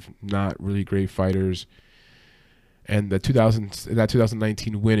impressive, not really great fighters. And that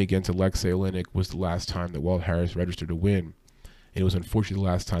 2019 win against Alexei Oleinik was the last time that Walt Harris registered a win. And it was unfortunately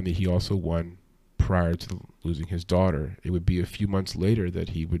the last time that he also won prior to losing his daughter. It would be a few months later that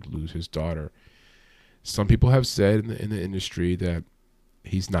he would lose his daughter. Some people have said in the industry that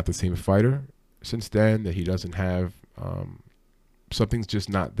he's not the same fighter since then, that he doesn't have, something's just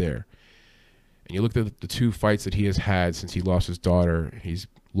not there. And you look at the 2 fights that he has had since he lost his daughter, he's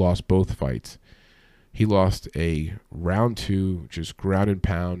lost both fights. He lost a round 2, just ground and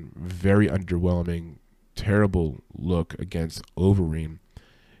pound, very underwhelming, terrible look against Overeem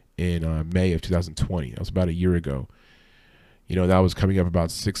in May of 2020. That was about a year ago. That was coming up about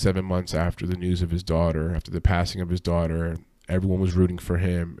 6-7 months after the news of his daughter, after the passing of his daughter. Everyone was rooting for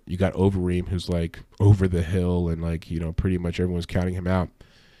him. You got Overeem, who's like over the hill, and pretty much everyone's counting him out.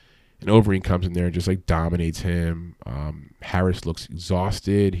 And Overeem comes in there and just dominates him. Harris looks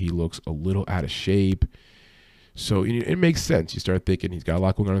exhausted. He looks a little out of shape. So it makes sense. You start thinking he's got a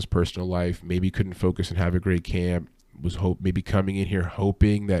lot going on in his personal life. Maybe he couldn't focus and have a great camp. Maybe coming in here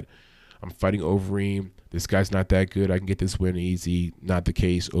hoping that I'm fighting Overeem. This guy's not that good. I can get this win easy. Not the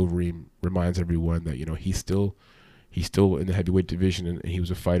case. Overeem reminds everyone that he's still in the heavyweight division, and he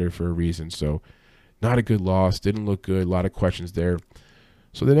was a fighter for a reason. So not a good loss. Didn't look good. A lot of questions there.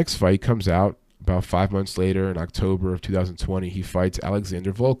 So the next fight comes out about 5 months later in October of 2020. He fights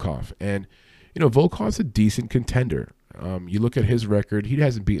Alexander Volkov. And, Volkov's a decent contender. You look at his record, he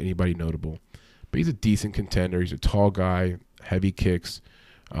hasn't beat anybody notable. But he's a decent contender. He's a tall guy, heavy kicks,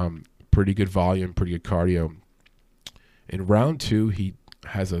 pretty good volume, pretty good cardio. In round 2, he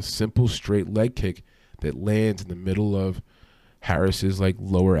has a simple straight leg kick that lands in the middle of Harris's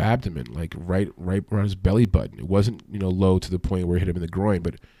lower abdomen, right around his belly button. It wasn't low to the point where it hit him in the groin,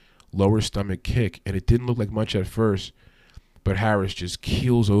 but lower stomach kick, and it didn't look like much at first. But Harris just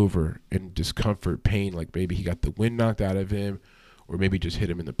keels over in discomfort, pain, like maybe he got the wind knocked out of him, or maybe just hit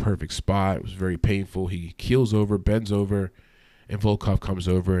him in the perfect spot. It was very painful. He keels over, bends over, and Volkov comes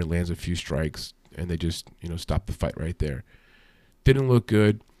over and lands a few strikes, and they just stop the fight right there. Didn't look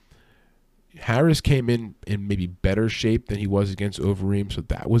good. Harris came in maybe better shape than he was against Overeem, so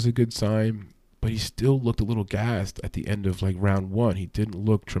that was a good sign. But he still looked a little gassed at the end of round 1. He didn't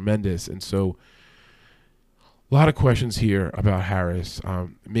look tremendous, and so a lot of questions here about Harris.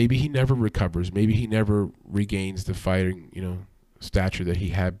 Maybe he never recovers. Maybe he never regains the fighting stature that he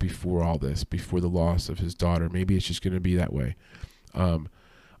had before all this, before the loss of his daughter. Maybe it's just going to be that way.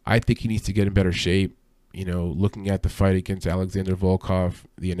 I think he needs to get in better shape. Looking at the fight against Alexander Volkov,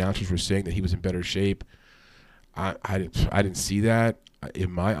 the announcers were saying that he was in better shape. I didn't see that.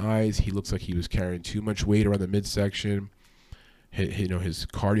 In my eyes, he looks like he was carrying too much weight around the midsection. His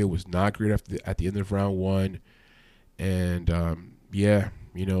cardio was not great at the end of round 1. And,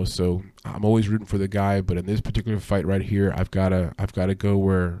 so I'm always rooting for the guy. But in this particular fight right here, I've got to go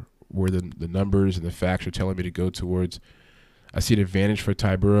where the numbers and the facts are telling me to go towards. I see an advantage for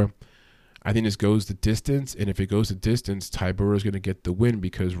Tybura. I think this goes the distance, and if it goes the distance, Tybura is going to get the win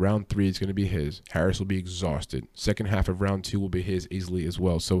because round 3 is going to be his. Harris will be exhausted. Second half of round 2 will be his easily as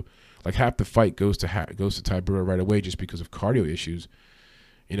well. So, half the fight goes to Tybura right away just because of cardio issues.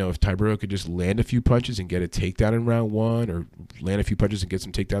 If Tybura could just land a few punches and get a takedown in round 1, or land a few punches and get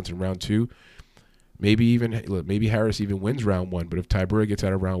some takedowns in round 2, maybe Harris even wins round 1. But if Tybura gets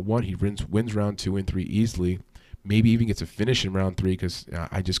out of round 1, he wins round 2 and 3 easily. Maybe even gets a finish in round 3 because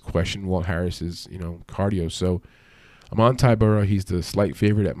I just question Walt Harris's, cardio. So I'm on Tybura. He's the slight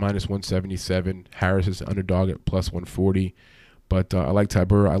favorite at -177. Harris is an underdog at +140. But I like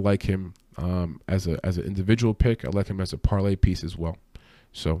Tybura. I like him as an individual pick. I like him as a parlay piece as well.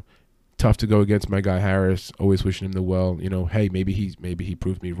 So tough to go against my guy Harris. Always wishing him the well. Hey, maybe he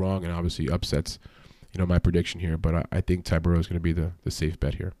proved me wrong and obviously upsets my prediction here. But I think Tybura is going to be the safe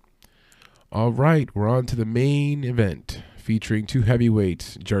bet here. All right, we're on to the main event featuring 2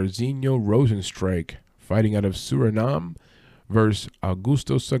 heavyweights, Jairzinho Rozenstruik, fighting out of Suriname, versus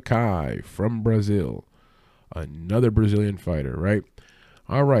Augusto Sakai from Brazil. Another Brazilian fighter, right?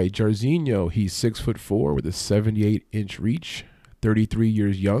 All right, Jairzinho, he's 6'4" with a 78-inch reach, 33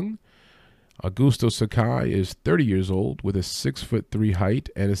 years young. Augusto Sakai is 30 years old with a 6'3" height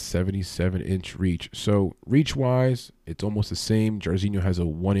and a 77-inch reach. So reach-wise, it's almost the same. Jairzinho has a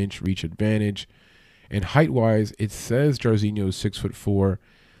 1-inch reach advantage. And height-wise, it says Jairzinho is 6'4",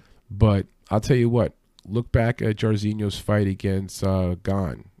 but I'll tell you what. Look back at Jairzinho's fight against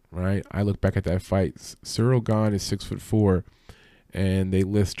Gane, right? I look back at that fight. Ciryl Gane is 6'4", and they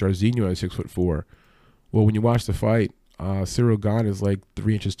list Jairzinho as 6'4". Well, when you watch the fight, Ciryl Gane is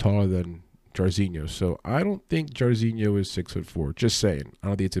 3 inches taller than Jairzinho. So I don't think Jairzinho is 6'4". Just saying. I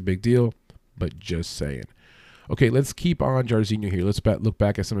don't think it's a big deal, but just saying. Okay, let's keep on Jairzinho here. Let's look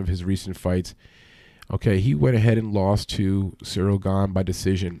back at some of his recent fights. Okay, he went ahead and lost to Ciryl Gane by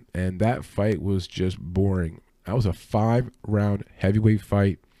decision, and that fight was just boring. That was a 5-round heavyweight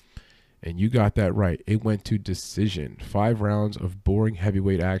fight, and you got that right. It went to decision. 5 rounds of boring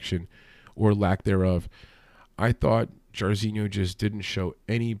heavyweight action, or lack thereof. I thought Jairzinho just didn't show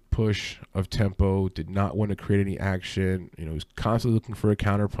any push of tempo, did not want to create any action. He was constantly looking for a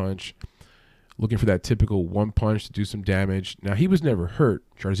counterpunch, looking for that typical one punch to do some damage. Now, he was never hurt.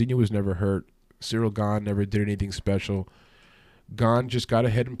 Jairzinho was never hurt. Ciryl Gane never did anything special. Gane just got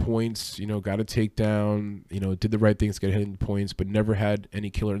ahead in points, got a takedown, did the right things to get ahead in points, but never had any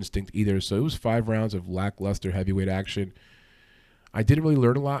killer instinct either. So it was 5 rounds of lackluster heavyweight action. I didn't really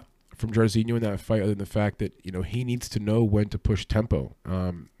learn a lot from Jairzinho in that fight, other than the fact that he needs to know when to push tempo.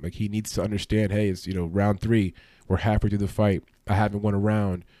 He needs to understand, hey, it's round 3, we're halfway through the fight, I haven't won a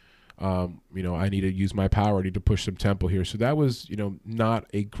round. I need to use my power, I need to push some tempo here. So that was not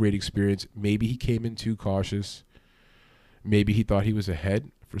a great experience. Maybe he came in too cautious. Maybe he thought he was ahead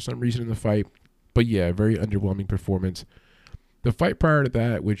for some reason in the fight. But yeah, very underwhelming performance. The fight prior to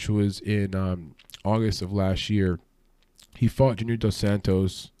that, which was in August of last year, he fought Junior Dos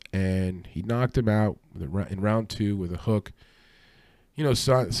Santos, and he knocked him out in round 2 with a hook.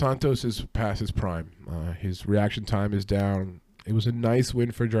 Santos is past his prime. His reaction time is down. It was a nice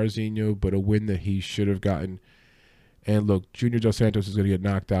win for Jairzinho, but a win that he should have gotten. And look, Junior Dos Santos is going to get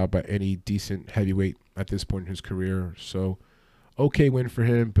knocked out by any decent heavyweight at this point in his career. So, okay win for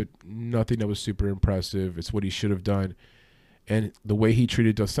him, but nothing that was super impressive. It's what he should have done. And the way he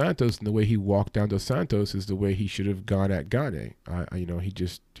treated Dos Santos and the way he walked down Dos Santos is the way he should have gone at Gane.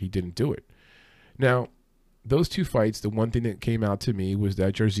 He didn't do it. Now, those two fights, the one thing that came out to me was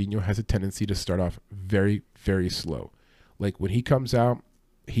that Jairzinho has a tendency to start off very, very slow. Like when he comes out,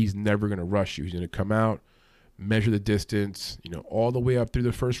 he's never going to rush you. He's going to come out, measure the distance, all the way up through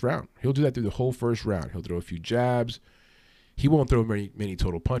the first round. He'll do that through the whole first round. He'll throw a few jabs. He won't throw many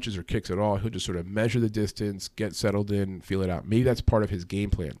total punches or kicks at all. He'll just sort of measure the distance, get settled in, feel it out. Maybe that's part of his game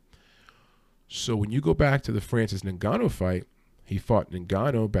plan. So when you go back to the Francis Ngannou fight, he fought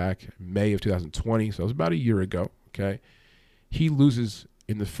Ngannou back May of 2020, so that was about a year ago, okay? He loses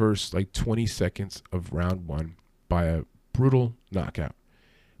in the first 20 seconds of round one by a brutal knockout.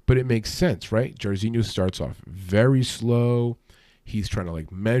 But it makes sense, right? Jairzinho starts off very slow. He's trying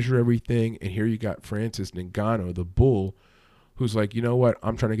to measure everything, and here you got Francis Ngannou, the bull, who's like, you know what?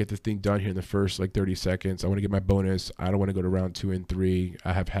 I'm trying to get this thing done here in the first 30 seconds. I want to get my bonus. I don't want to go to round 2 and 3.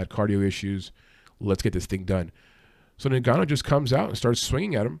 I have had cardio issues. Let's get this thing done. So Ngannou just comes out and starts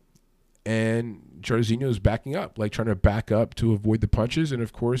swinging at him, and Jairzinho is backing up, trying to back up to avoid the punches. And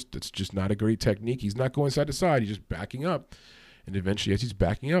of course, that's just not a great technique. He's not going side to side. He's just backing up. And eventually, as he's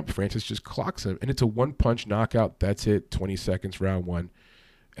backing up, Francis just clocks him. And it's a one-punch knockout. That's it. 20 seconds, round one.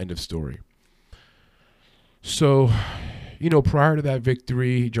 End of story. So, prior to that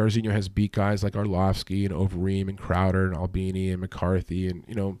victory, Jairzinho has beat guys like Arlovsky and Overeem and Crowder and Albini and McCarthy.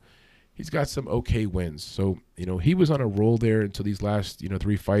 And, he's got some okay wins. So, he was on a roll there until these last,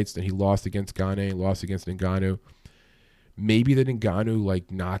 3 fights. Then he lost against Gane, lost against Ngannou. Maybe the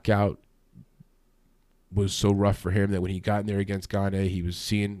Ngannou, knockout was so rough for him that when he got in there against Gane, he was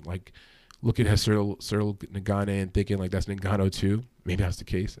seeing, looking at Cyril Gane and thinking, that's Ngannou too. Maybe that's the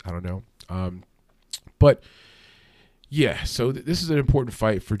case. I don't know. But, yeah, so this is an important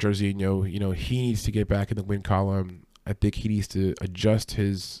fight for Jairzinho. He needs to get back in the win column. I think he needs to adjust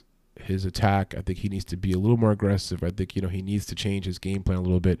his attack. I think he needs to be a little more aggressive. I think, he needs to change his game plan a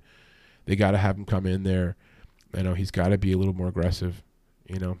little bit. They got to have him come in there. He's got to be a little more aggressive.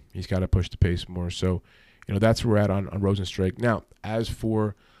 He's got to push the pace more. So, that's where we're at on Rozenstruik. Now, as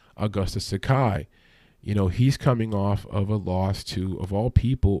for Augustus Sakai, he's coming off of a loss to, of all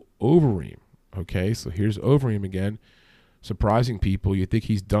people, Overeem. Okay, so here's Overeem again. Surprising people. You think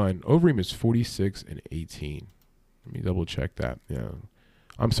he's done. Overeem is 46-18. Let me double check that. Yeah.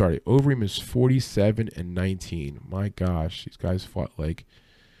 I'm sorry. Overeem is 47-19. My gosh, these guys fought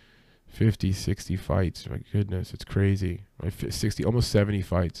 50, 60 fights. My goodness, it's crazy. 60, almost 70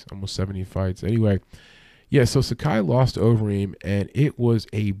 fights. Almost 70 fights. Anyway, yeah, so Sakai lost to Overeem, and it was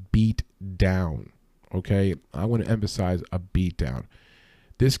a beat down. Okay, I want to emphasize a beat down.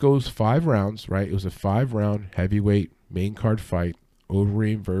 This goes 5 rounds, right? It was a 5-round heavyweight main card fight,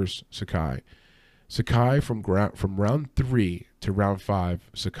 Overeem versus Sakai. Sakai from round 3 to round 5,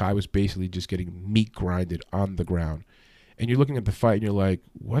 Sakai was basically just getting meat grinded on the ground. And you're looking at the fight and you're like,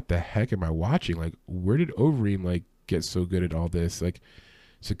 what the heck am I watching? Where did Overeem get so good at all this?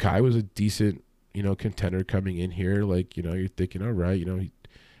 Sakai was a decent, contender coming in here. You're thinking, all right,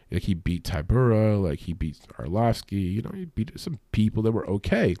 he beat Tybura, he beat Arlovsky, he beat some people that were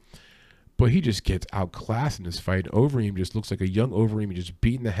okay. But he just gets outclassed in this fight. Overeem just looks like a young Overeem. He's just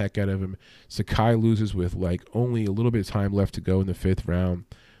beating the heck out of him. Sakai loses with only a little bit of time left to go in the 5th round.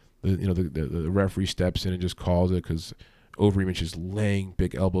 The referee steps in and just calls it because Overeem is just laying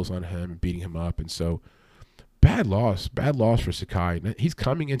big elbows on him and beating him up. And so bad loss for Sakai. He's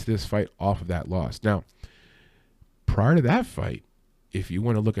coming into this fight off of that loss. Now, prior to that fight, if you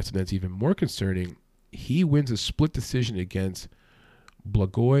want to look at something that's even more concerning, he wins a split decision against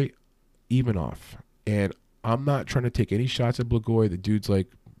Blagoy Ivanov. And I'm not trying to take any shots at Blagoy. The dude's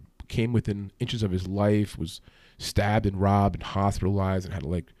came within inches of his life, was stabbed and robbed and hospitalized and had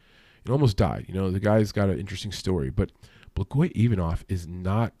to almost died. The guy's got an interesting story. But Blagoy Ivanov is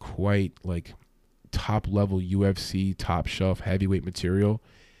not quite top level UFC, top shelf heavyweight material.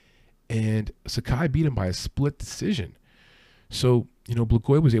 And Sakai beat him by a split decision. So,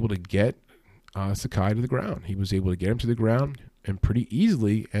 Blagoy was able to get Sakai to the ground. He was able to get him to the ground and pretty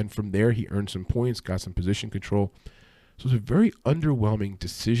easily. And from there, he earned some points, got some position control. So it was a very underwhelming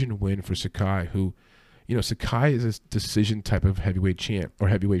decision win for Sakai, who, Sakai is a decision type of heavyweight champ, or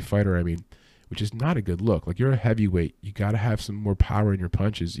heavyweight fighter, which is not a good look. You're a heavyweight. You got to have some more power in your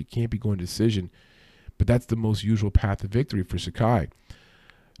punches. You can't be going decision. But that's the most usual path to victory for Sakai.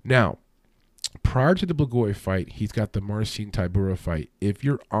 Now, prior to the Blagoy fight, he's got the Marcin Tybura fight. If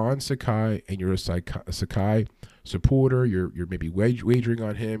you're on Sakai and you're a Sakai supporter, you're maybe wagering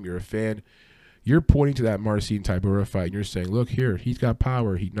on him, you're a fan, you're pointing to that Marcin Tybura fight and you're saying, look here, he's got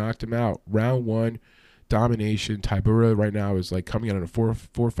power. He knocked him out. Round 1, domination. Tybura right now is like coming out on a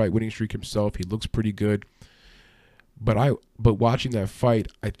four fight winning streak himself. He looks pretty good. But watching that fight,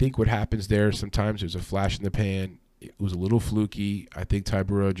 I think what happens there sometimes there's a flash in the pan. It was a little fluky. I think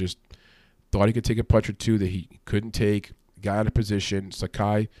Tybura just thought he could take a punch or two that he couldn't take, got out of position.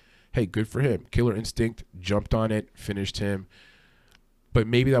 Sakai, hey, good for him. Killer instinct, jumped on it, finished him. But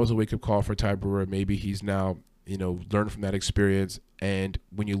maybe that was a wake-up call for Tybura. Maybe he's now, learned from that experience. And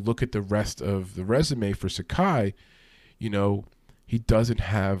when you look at the rest of the resume for Sakai, he doesn't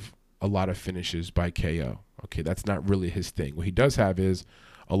have a lot of finishes by KO. Okay, that's not really his thing. What he does have is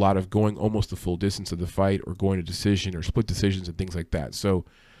a lot of going almost the full distance of the fight or going to decision or split decisions and things like that. So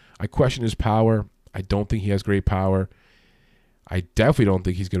I question his power. I don't think he has great power. I definitely don't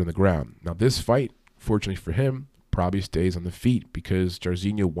think he's good on the ground. Now, this fight, fortunately for him, probably stays on the feet because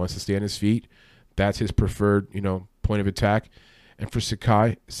Jairzinho wants to stay on his feet. That's his preferred, point of attack. And for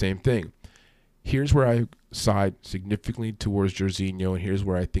Sakai, same thing. Here's where I side significantly towards Jairzinho, and here's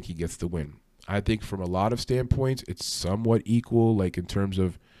where I think he gets the win. I think from a lot of standpoints, it's somewhat equal, like in terms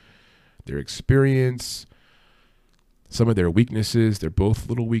of their experience, some of their weaknesses. They're both a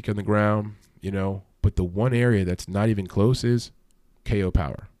little weak on the ground, but the one area that's not even close is KO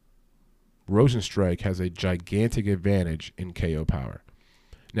power. Rozenstruik has a gigantic advantage in KO power.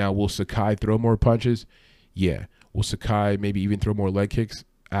 Now, will Sakai throw more punches? Yeah. Will Sakai maybe even throw more leg kicks?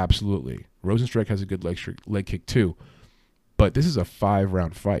 Absolutely. Rozenstruik has a good leg kick too. But this is a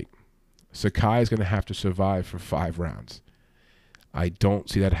 5-round fight. Sakai is going to have to survive for 5 rounds. I don't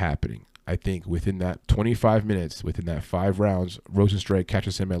see that happening. I think within that 25 minutes, within that 5 rounds, Rozenstruik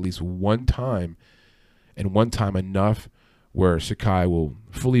catches him at least one time, and one time enough where Sakai will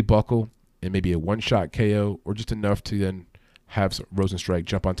fully buckle and maybe a one-shot KO or just enough to then have Rozenstruik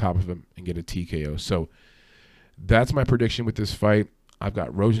jump on top of him and get a TKO. So that's my prediction with this fight. I've got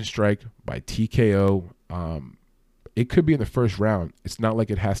Rozenstruik by TKO. It could be in the first round. It's not like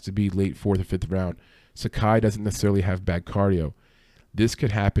it has to be late 4th or 5th round. Sakai doesn't necessarily have bad cardio. This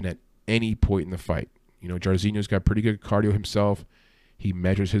could happen at any point in the fight. Jairzinho's got pretty good cardio himself. He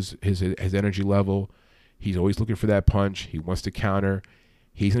measures his energy level. He's always looking for that punch. He wants to counter.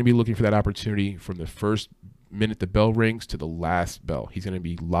 He's going to be looking for that opportunity from the first minute the bell rings to the last bell. He's going to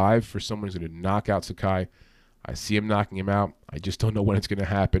be live for someone who's going to knock out Sakai. I see him knocking him out. I just don't know when it's going to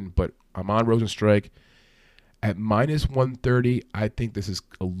happen, but I'm on Rozenstruik. At -130, I think this is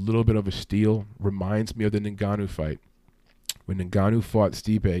a little bit of a steal. Reminds me of the Ngannou fight. When Ngannou fought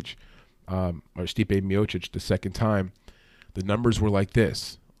Stipe Miocic the second time, the numbers were like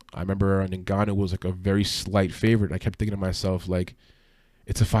this. I remember Ngannou was like a very slight favorite. I kept thinking to myself, like,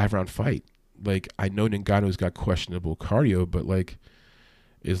 it's a 5-round fight. Like, I know Ngannou's got questionable cardio, but like,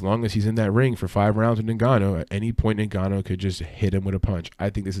 as long as he's in that ring for 5 rounds with Ngannou, at any point Ngannou could just hit him with a punch. I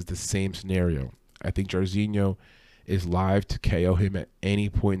think this is the same scenario. I think Jairzinho is live to KO him at any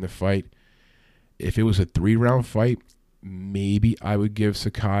point in the fight. If it was a 3-round fight, maybe I would give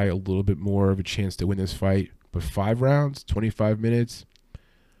Sakai a little bit more of a chance to win this fight. But 5 rounds, 25 minutes,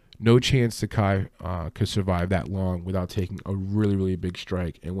 no chance Sakai could survive that long without taking a really, really big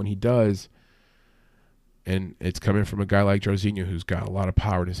strike. And when he does, and it's coming from a guy like Jairzinho who's got a lot of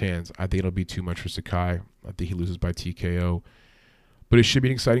power in his hands, I think it'll be too much for Sakai. I think he loses by TKO. But it should be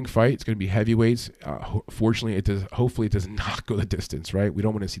an exciting fight. It's going to be heavyweights. Fortunately, it does. Hopefully, it does not go the distance, right? We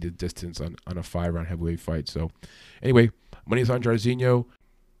don't want to see the distance on a 5-round heavyweight fight. So, anyway, money's on Jairzinho.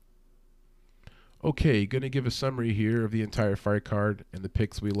 Okay, going to give a summary here of the entire fight card and the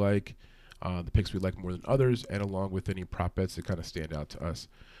picks we like more than others, and along with any prop bets that kind of stand out to us.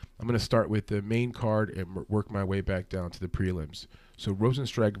 I'm going to start with the main card and work my way back down to the prelims. So,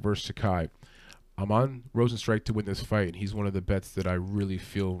 Rozenstruik versus Sakai. I'm on Rozenstruik to win this fight, and he's one of the bets that I really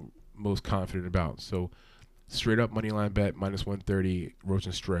feel most confident about. So straight up money line bet, -130,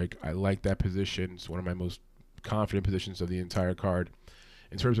 Rozenstruik. I like that position. It's one of my most confident positions of the entire card.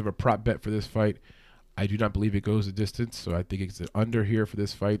 In terms of a prop bet for this fight, I do not believe it goes the distance, so I think it's an under here for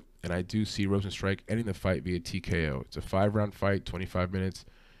this fight, and I do see Rozenstruik ending the fight via TKO. It's a 5-round fight, 25 minutes.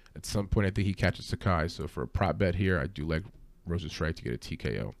 At some point, I think he catches Sakai, so for a prop bet here, I do like Rozenstruik to get a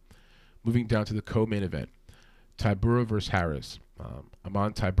TKO. Moving down to the co-main event, Tybura versus Harris. I'm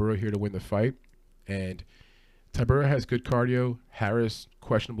on Tybura here to win the fight, and Tybura has good cardio. Harris,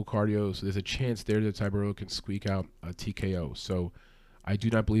 questionable cardio, so there's a chance there that Tybura can squeak out a TKO. So I do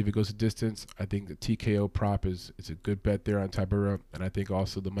not believe it goes a distance. I think the TKO prop is a good bet there on Tybura, and I think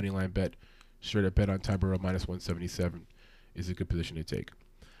also the money line bet, straight up bet on Tybura minus 177 is a good position to take.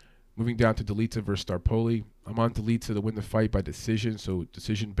 Moving down to Delita versus Starpoli. I'm on Delita to win the fight by decision, so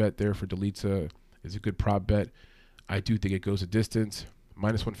decision bet there for Delita is a good prop bet. I do think it goes a distance.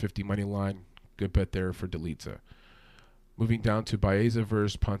 Minus 150 money line, good bet there for Delita. Moving down to Baeza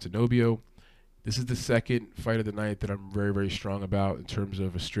versus Ponzinibbio. This is the second fight of the night that I'm very, very strong about in terms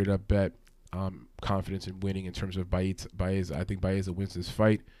of a straight-up bet. Confidence in winning in terms of Baeza. I think Baeza wins this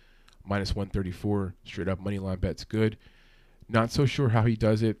fight. Minus 134, straight-up money line bet's good. Not so sure how he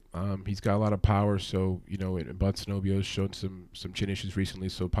does it. He's got a lot of power, so, you know, and Ponzinibbio's shown some chin issues recently,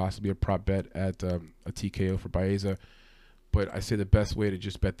 so possibly a prop bet at a TKO for Baeza. But I say the best way to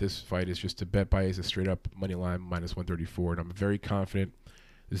just bet this fight is just to bet Baeza straight up money line minus 134, and I'm very confident.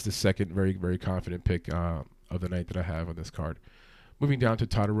 This is the second very, very confident pick of the night that I have on this card. Moving down to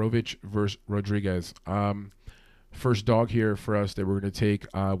Todorovic versus Rodriguez. First dog here for us that we're going to take.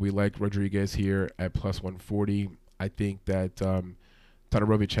 We like Rodriguez here at plus 140. I think that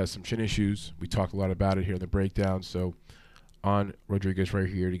Todorovic has some chin issues. We talked a lot about it here in the breakdown. So on Rodriguez right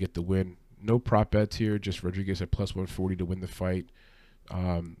here to get the win. No prop bets here, just Rodriguez at plus 140 to win the fight.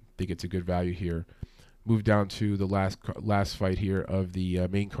 Think it's a good value here. Move down to the last fight here of the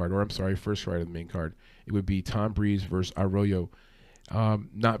main card, or I'm sorry, first fight of the main card. It would be Tom Breeze versus Arroyo.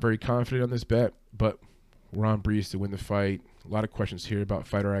 Not very confident on this bet, but we're on Breeze to win the fight. A lot of questions here about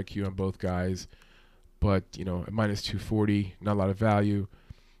fighter IQ on both guys, but you know, at minus 240, not a lot of value.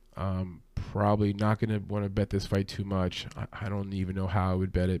 Probably not going to want to bet this fight too much. I don't even know how I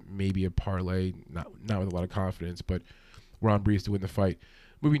would bet it. Maybe a parlay, not with a lot of confidence, but we're on Breeze to win the fight.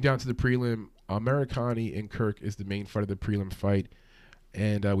 Moving down to the prelim, Americani and Kirk is the main fight of the prelim fight,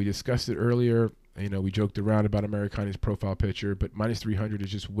 and we discussed it earlier. You know, we joked around about Americani's profile picture, but minus 300 is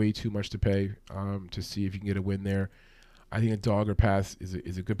just way too much to pay to see if you can get a win there. I think a dog or pass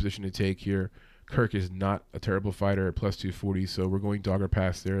is a good position to take here. Kirk is not a terrible fighter at plus 240, so we're going dog or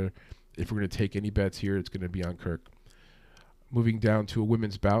pass there. If we're going to take any bets here, it's going to be on Kirk. Moving down to a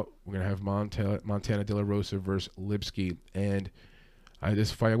women's bout, we're going to have Montana De La Rosa versus Lipski. And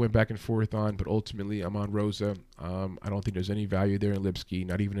this fight I went back and forth on, but ultimately I'm on Rosa. I don't think there's any value there in Lipski,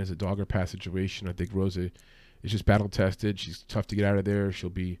 not even as a dog or pass situation. I think Rosa is just battle tested. She's tough to get out of there. She'll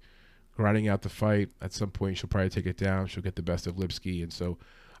be grinding out the fight. At some point, she'll probably take it down. She'll get the best of Lipski. And so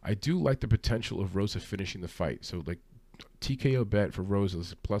I do like the potential of Rosa finishing the fight. So like TKO bet for Rosa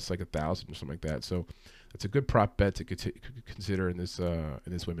is plus like 1,000 or something like that. So that's a good prop bet to consider in this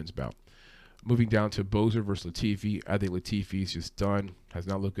women's bout. Moving down to Boser versus Latifi. I think Latifi's just done. Has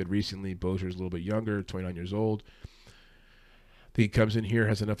not looked good recently. Boser's a little bit younger, 29 years old. I think he comes in here,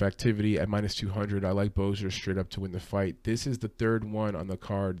 has enough activity at minus 200. I like Boser straight up to win the fight. This is the third one on the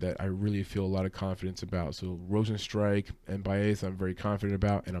card that I really feel a lot of confidence about. So Rosenstrike and Baez I'm very confident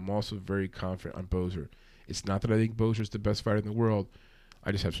about, and I'm also very confident on Boser. It's not that I think Boser's the best fighter in the world.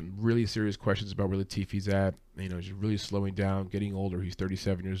 I just have some really serious questions about where Latifi's at. You know, he's really slowing down, getting older. He's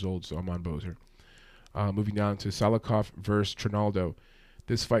 37 years old, so I'm on Boser. Moving down to Salikov versus Trinaldo.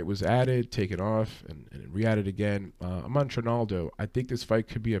 This fight was added, taken off, and re-added again. I'm on Trinaldo. I think this fight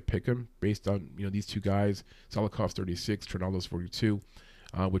could be a pick'em based on, you know, these two guys. Salikov's 36, Trinaldo's 42.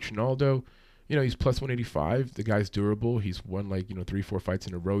 With Trinaldo, you know, he's plus 185. The guy's durable. He's won like, you know, 3-4 fights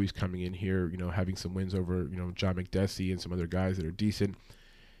in a row. He's coming in here, you know, having some wins over, you know, John McDessie and some other guys that are decent.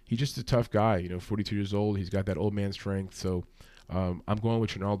 He's just a tough guy, you know, 42 years old. He's got that old man strength. So I'm going with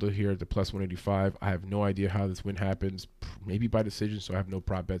Trinaldo here at the plus 185. I have no idea how this win happens. Maybe by decision, so I have no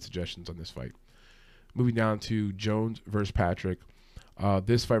prop bet suggestions on this fight. Moving down to Jones versus Patrick.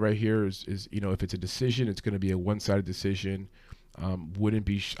 This fight right here is you know, if it's a decision, it's going to be a one-sided decision. Wouldn't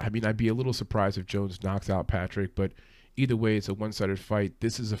be, I mean, I'd be a little surprised if Jones knocks out Patrick, but either way, it's a one-sided fight.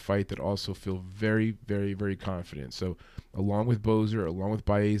 This is a fight that also feel very, very, very confident. So along with Boser, along with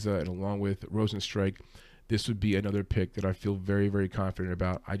Baeza, and along with Rosenstrike, this would be another pick that I feel very, very confident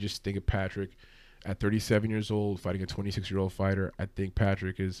about. I just think of Patrick at 37 years old, fighting a 26-year-old fighter. I think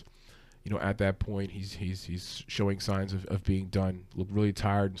Patrick is, you know, at that point, he's showing signs of being done. Looked really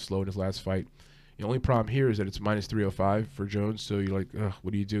tired and slow in his last fight. The only problem here is that it's minus 305 for Jones. So you're like, ugh,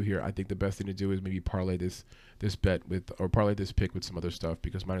 what do you do here? I think the best thing to do is maybe parlay this bet with, or parlay this pick with some other stuff,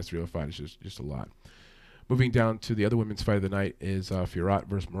 because minus 305 is just a lot. Moving down to the other women's fight of the night is Fiorot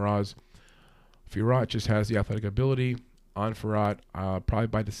versus Miraz. Fiorot just has the athletic ability on Fiorot, probably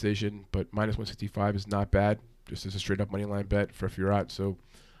by decision, but minus 165 is not bad. Just as a straight up money line bet for Fiorot. So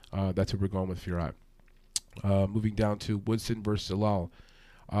that's who we're going with, Fiorot. Moving down to Woodson versus Zalal.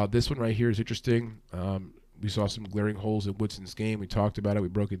 This one right here is interesting. We saw some glaring holes in Woodson's game. We talked about it. We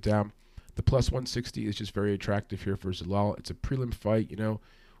broke it down. The plus 160 is just very attractive here for Zalal. It's a prelim fight.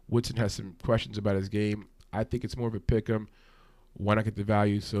 Woodson has some questions about his game. I think it's more of a pick 'em. Why not get the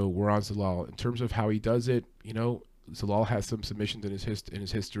value? So we're on Zalal. In terms of how he does it, Zalal has some submissions in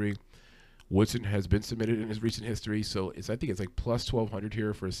his history. Woodson has been submitted in his recent history, so I think it's like plus 1,200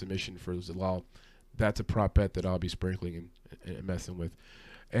 here for a submission for Zalal. That's a prop bet that I'll be sprinkling and messing with.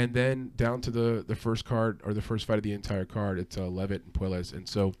 And then down to the first card, or the first fight of the entire card, it's Levitt and Puelles. And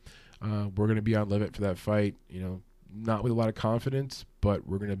so we're going to be on Levitt for that fight. Not with a lot of confidence, but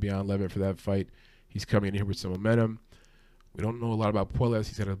we're going to be on Levitt for that fight. He's coming in here with some momentum. We don't know a lot about Puelles.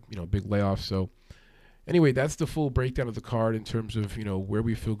 He's had a big layoff. So anyway, that's the full breakdown of the card in terms of where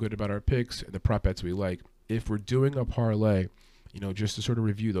we feel good about our picks and the prop bets we like. If we're doing a parlay, just to sort of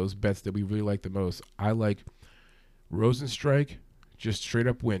review those bets that we really like the most, I like Rozenstruik, just straight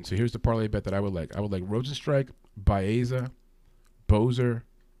up win. So here's the parlay bet that I would like. I would like Rozenstruik, Baeza, Boser,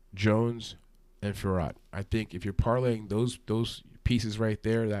 Jones, and Firat. I think if you're parlaying those pieces right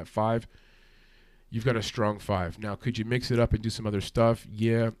there, that 5, you've got a strong 5. Now, could you mix it up and do some other stuff?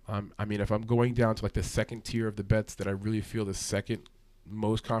 Yeah. If I'm going down to like the second tier of the bets that I really feel the second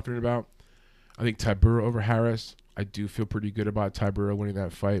most confident about, I think Tybura over Harris. I do feel pretty good about Tybura winning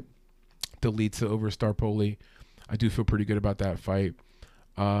that fight. Delitsa over Starpoli. I do feel pretty good about that fight.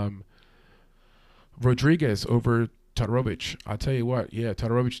 Rodriguez over Todorovic. I'll tell you what, yeah,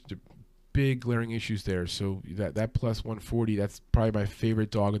 Todorovic, the big glaring issues there. So that plus 140, that's probably my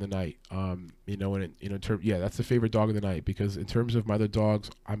favorite dog of the night. That's the favorite dog of the night, because in terms of my other dogs,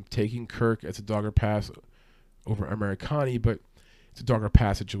 I'm taking Kirk as a dog or pass over Americani, but it's a dog or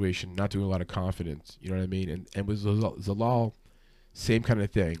pass situation, not doing a lot of confidence. You know what I mean? And with Zalal, same kind of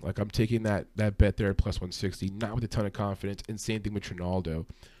thing. Like, I'm taking that bet there at plus 160, not with a ton of confidence, and same thing with Trinaldo.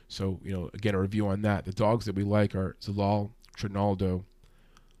 So, again, a review on that. The dogs that we like are Zalal, Trinaldo,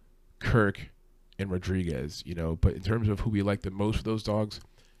 Kirk, and Rodriguez, But in terms of who we like the most for those dogs,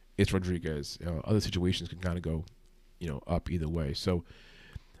 it's Rodriguez. Other situations can kind of go, up either way. So,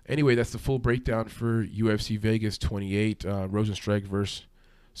 anyway, that's the full breakdown for UFC Vegas 28, Rozenstruik versus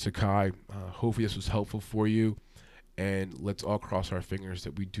Sakai. Hopefully this was helpful for you, and let's all cross our fingers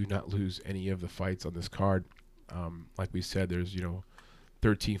that we do not lose any of the fights on this card. Like we said, there's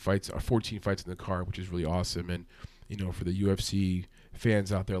 13 fights or 14 fights in the card, which is really awesome. And for the UFC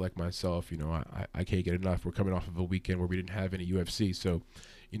fans out there like myself, I can't get enough. We're coming off of a weekend where we didn't have any UFC, so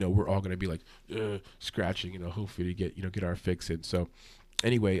we're all going to be like scratching, hopefully to get our fix in. So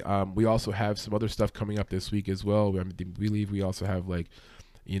anyway, we also have some other stuff coming up this week as well. I believe we also have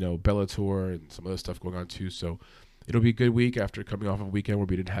Bellator and some other stuff going on too. So it'll be a good week after coming off of a weekend where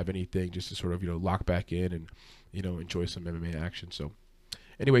we didn't have anything, just to sort of lock back in and enjoy some MMA action. So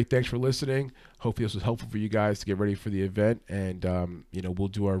anyway, thanks for listening. Hopefully this was helpful for you guys to get ready for the event, and we'll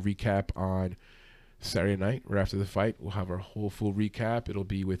do our recap on Saturday night right after the fight. We'll have our whole full recap. It'll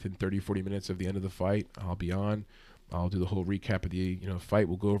be within 30-40 minutes of the end of the fight. I'll be on. I'll do the whole recap of the fight.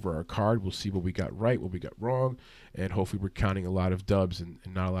 We'll go over our card. We'll see what we got right, what we got wrong, and hopefully we're counting a lot of dubs and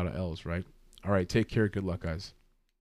not a lot of L's, right? All right, take care. Good luck, guys.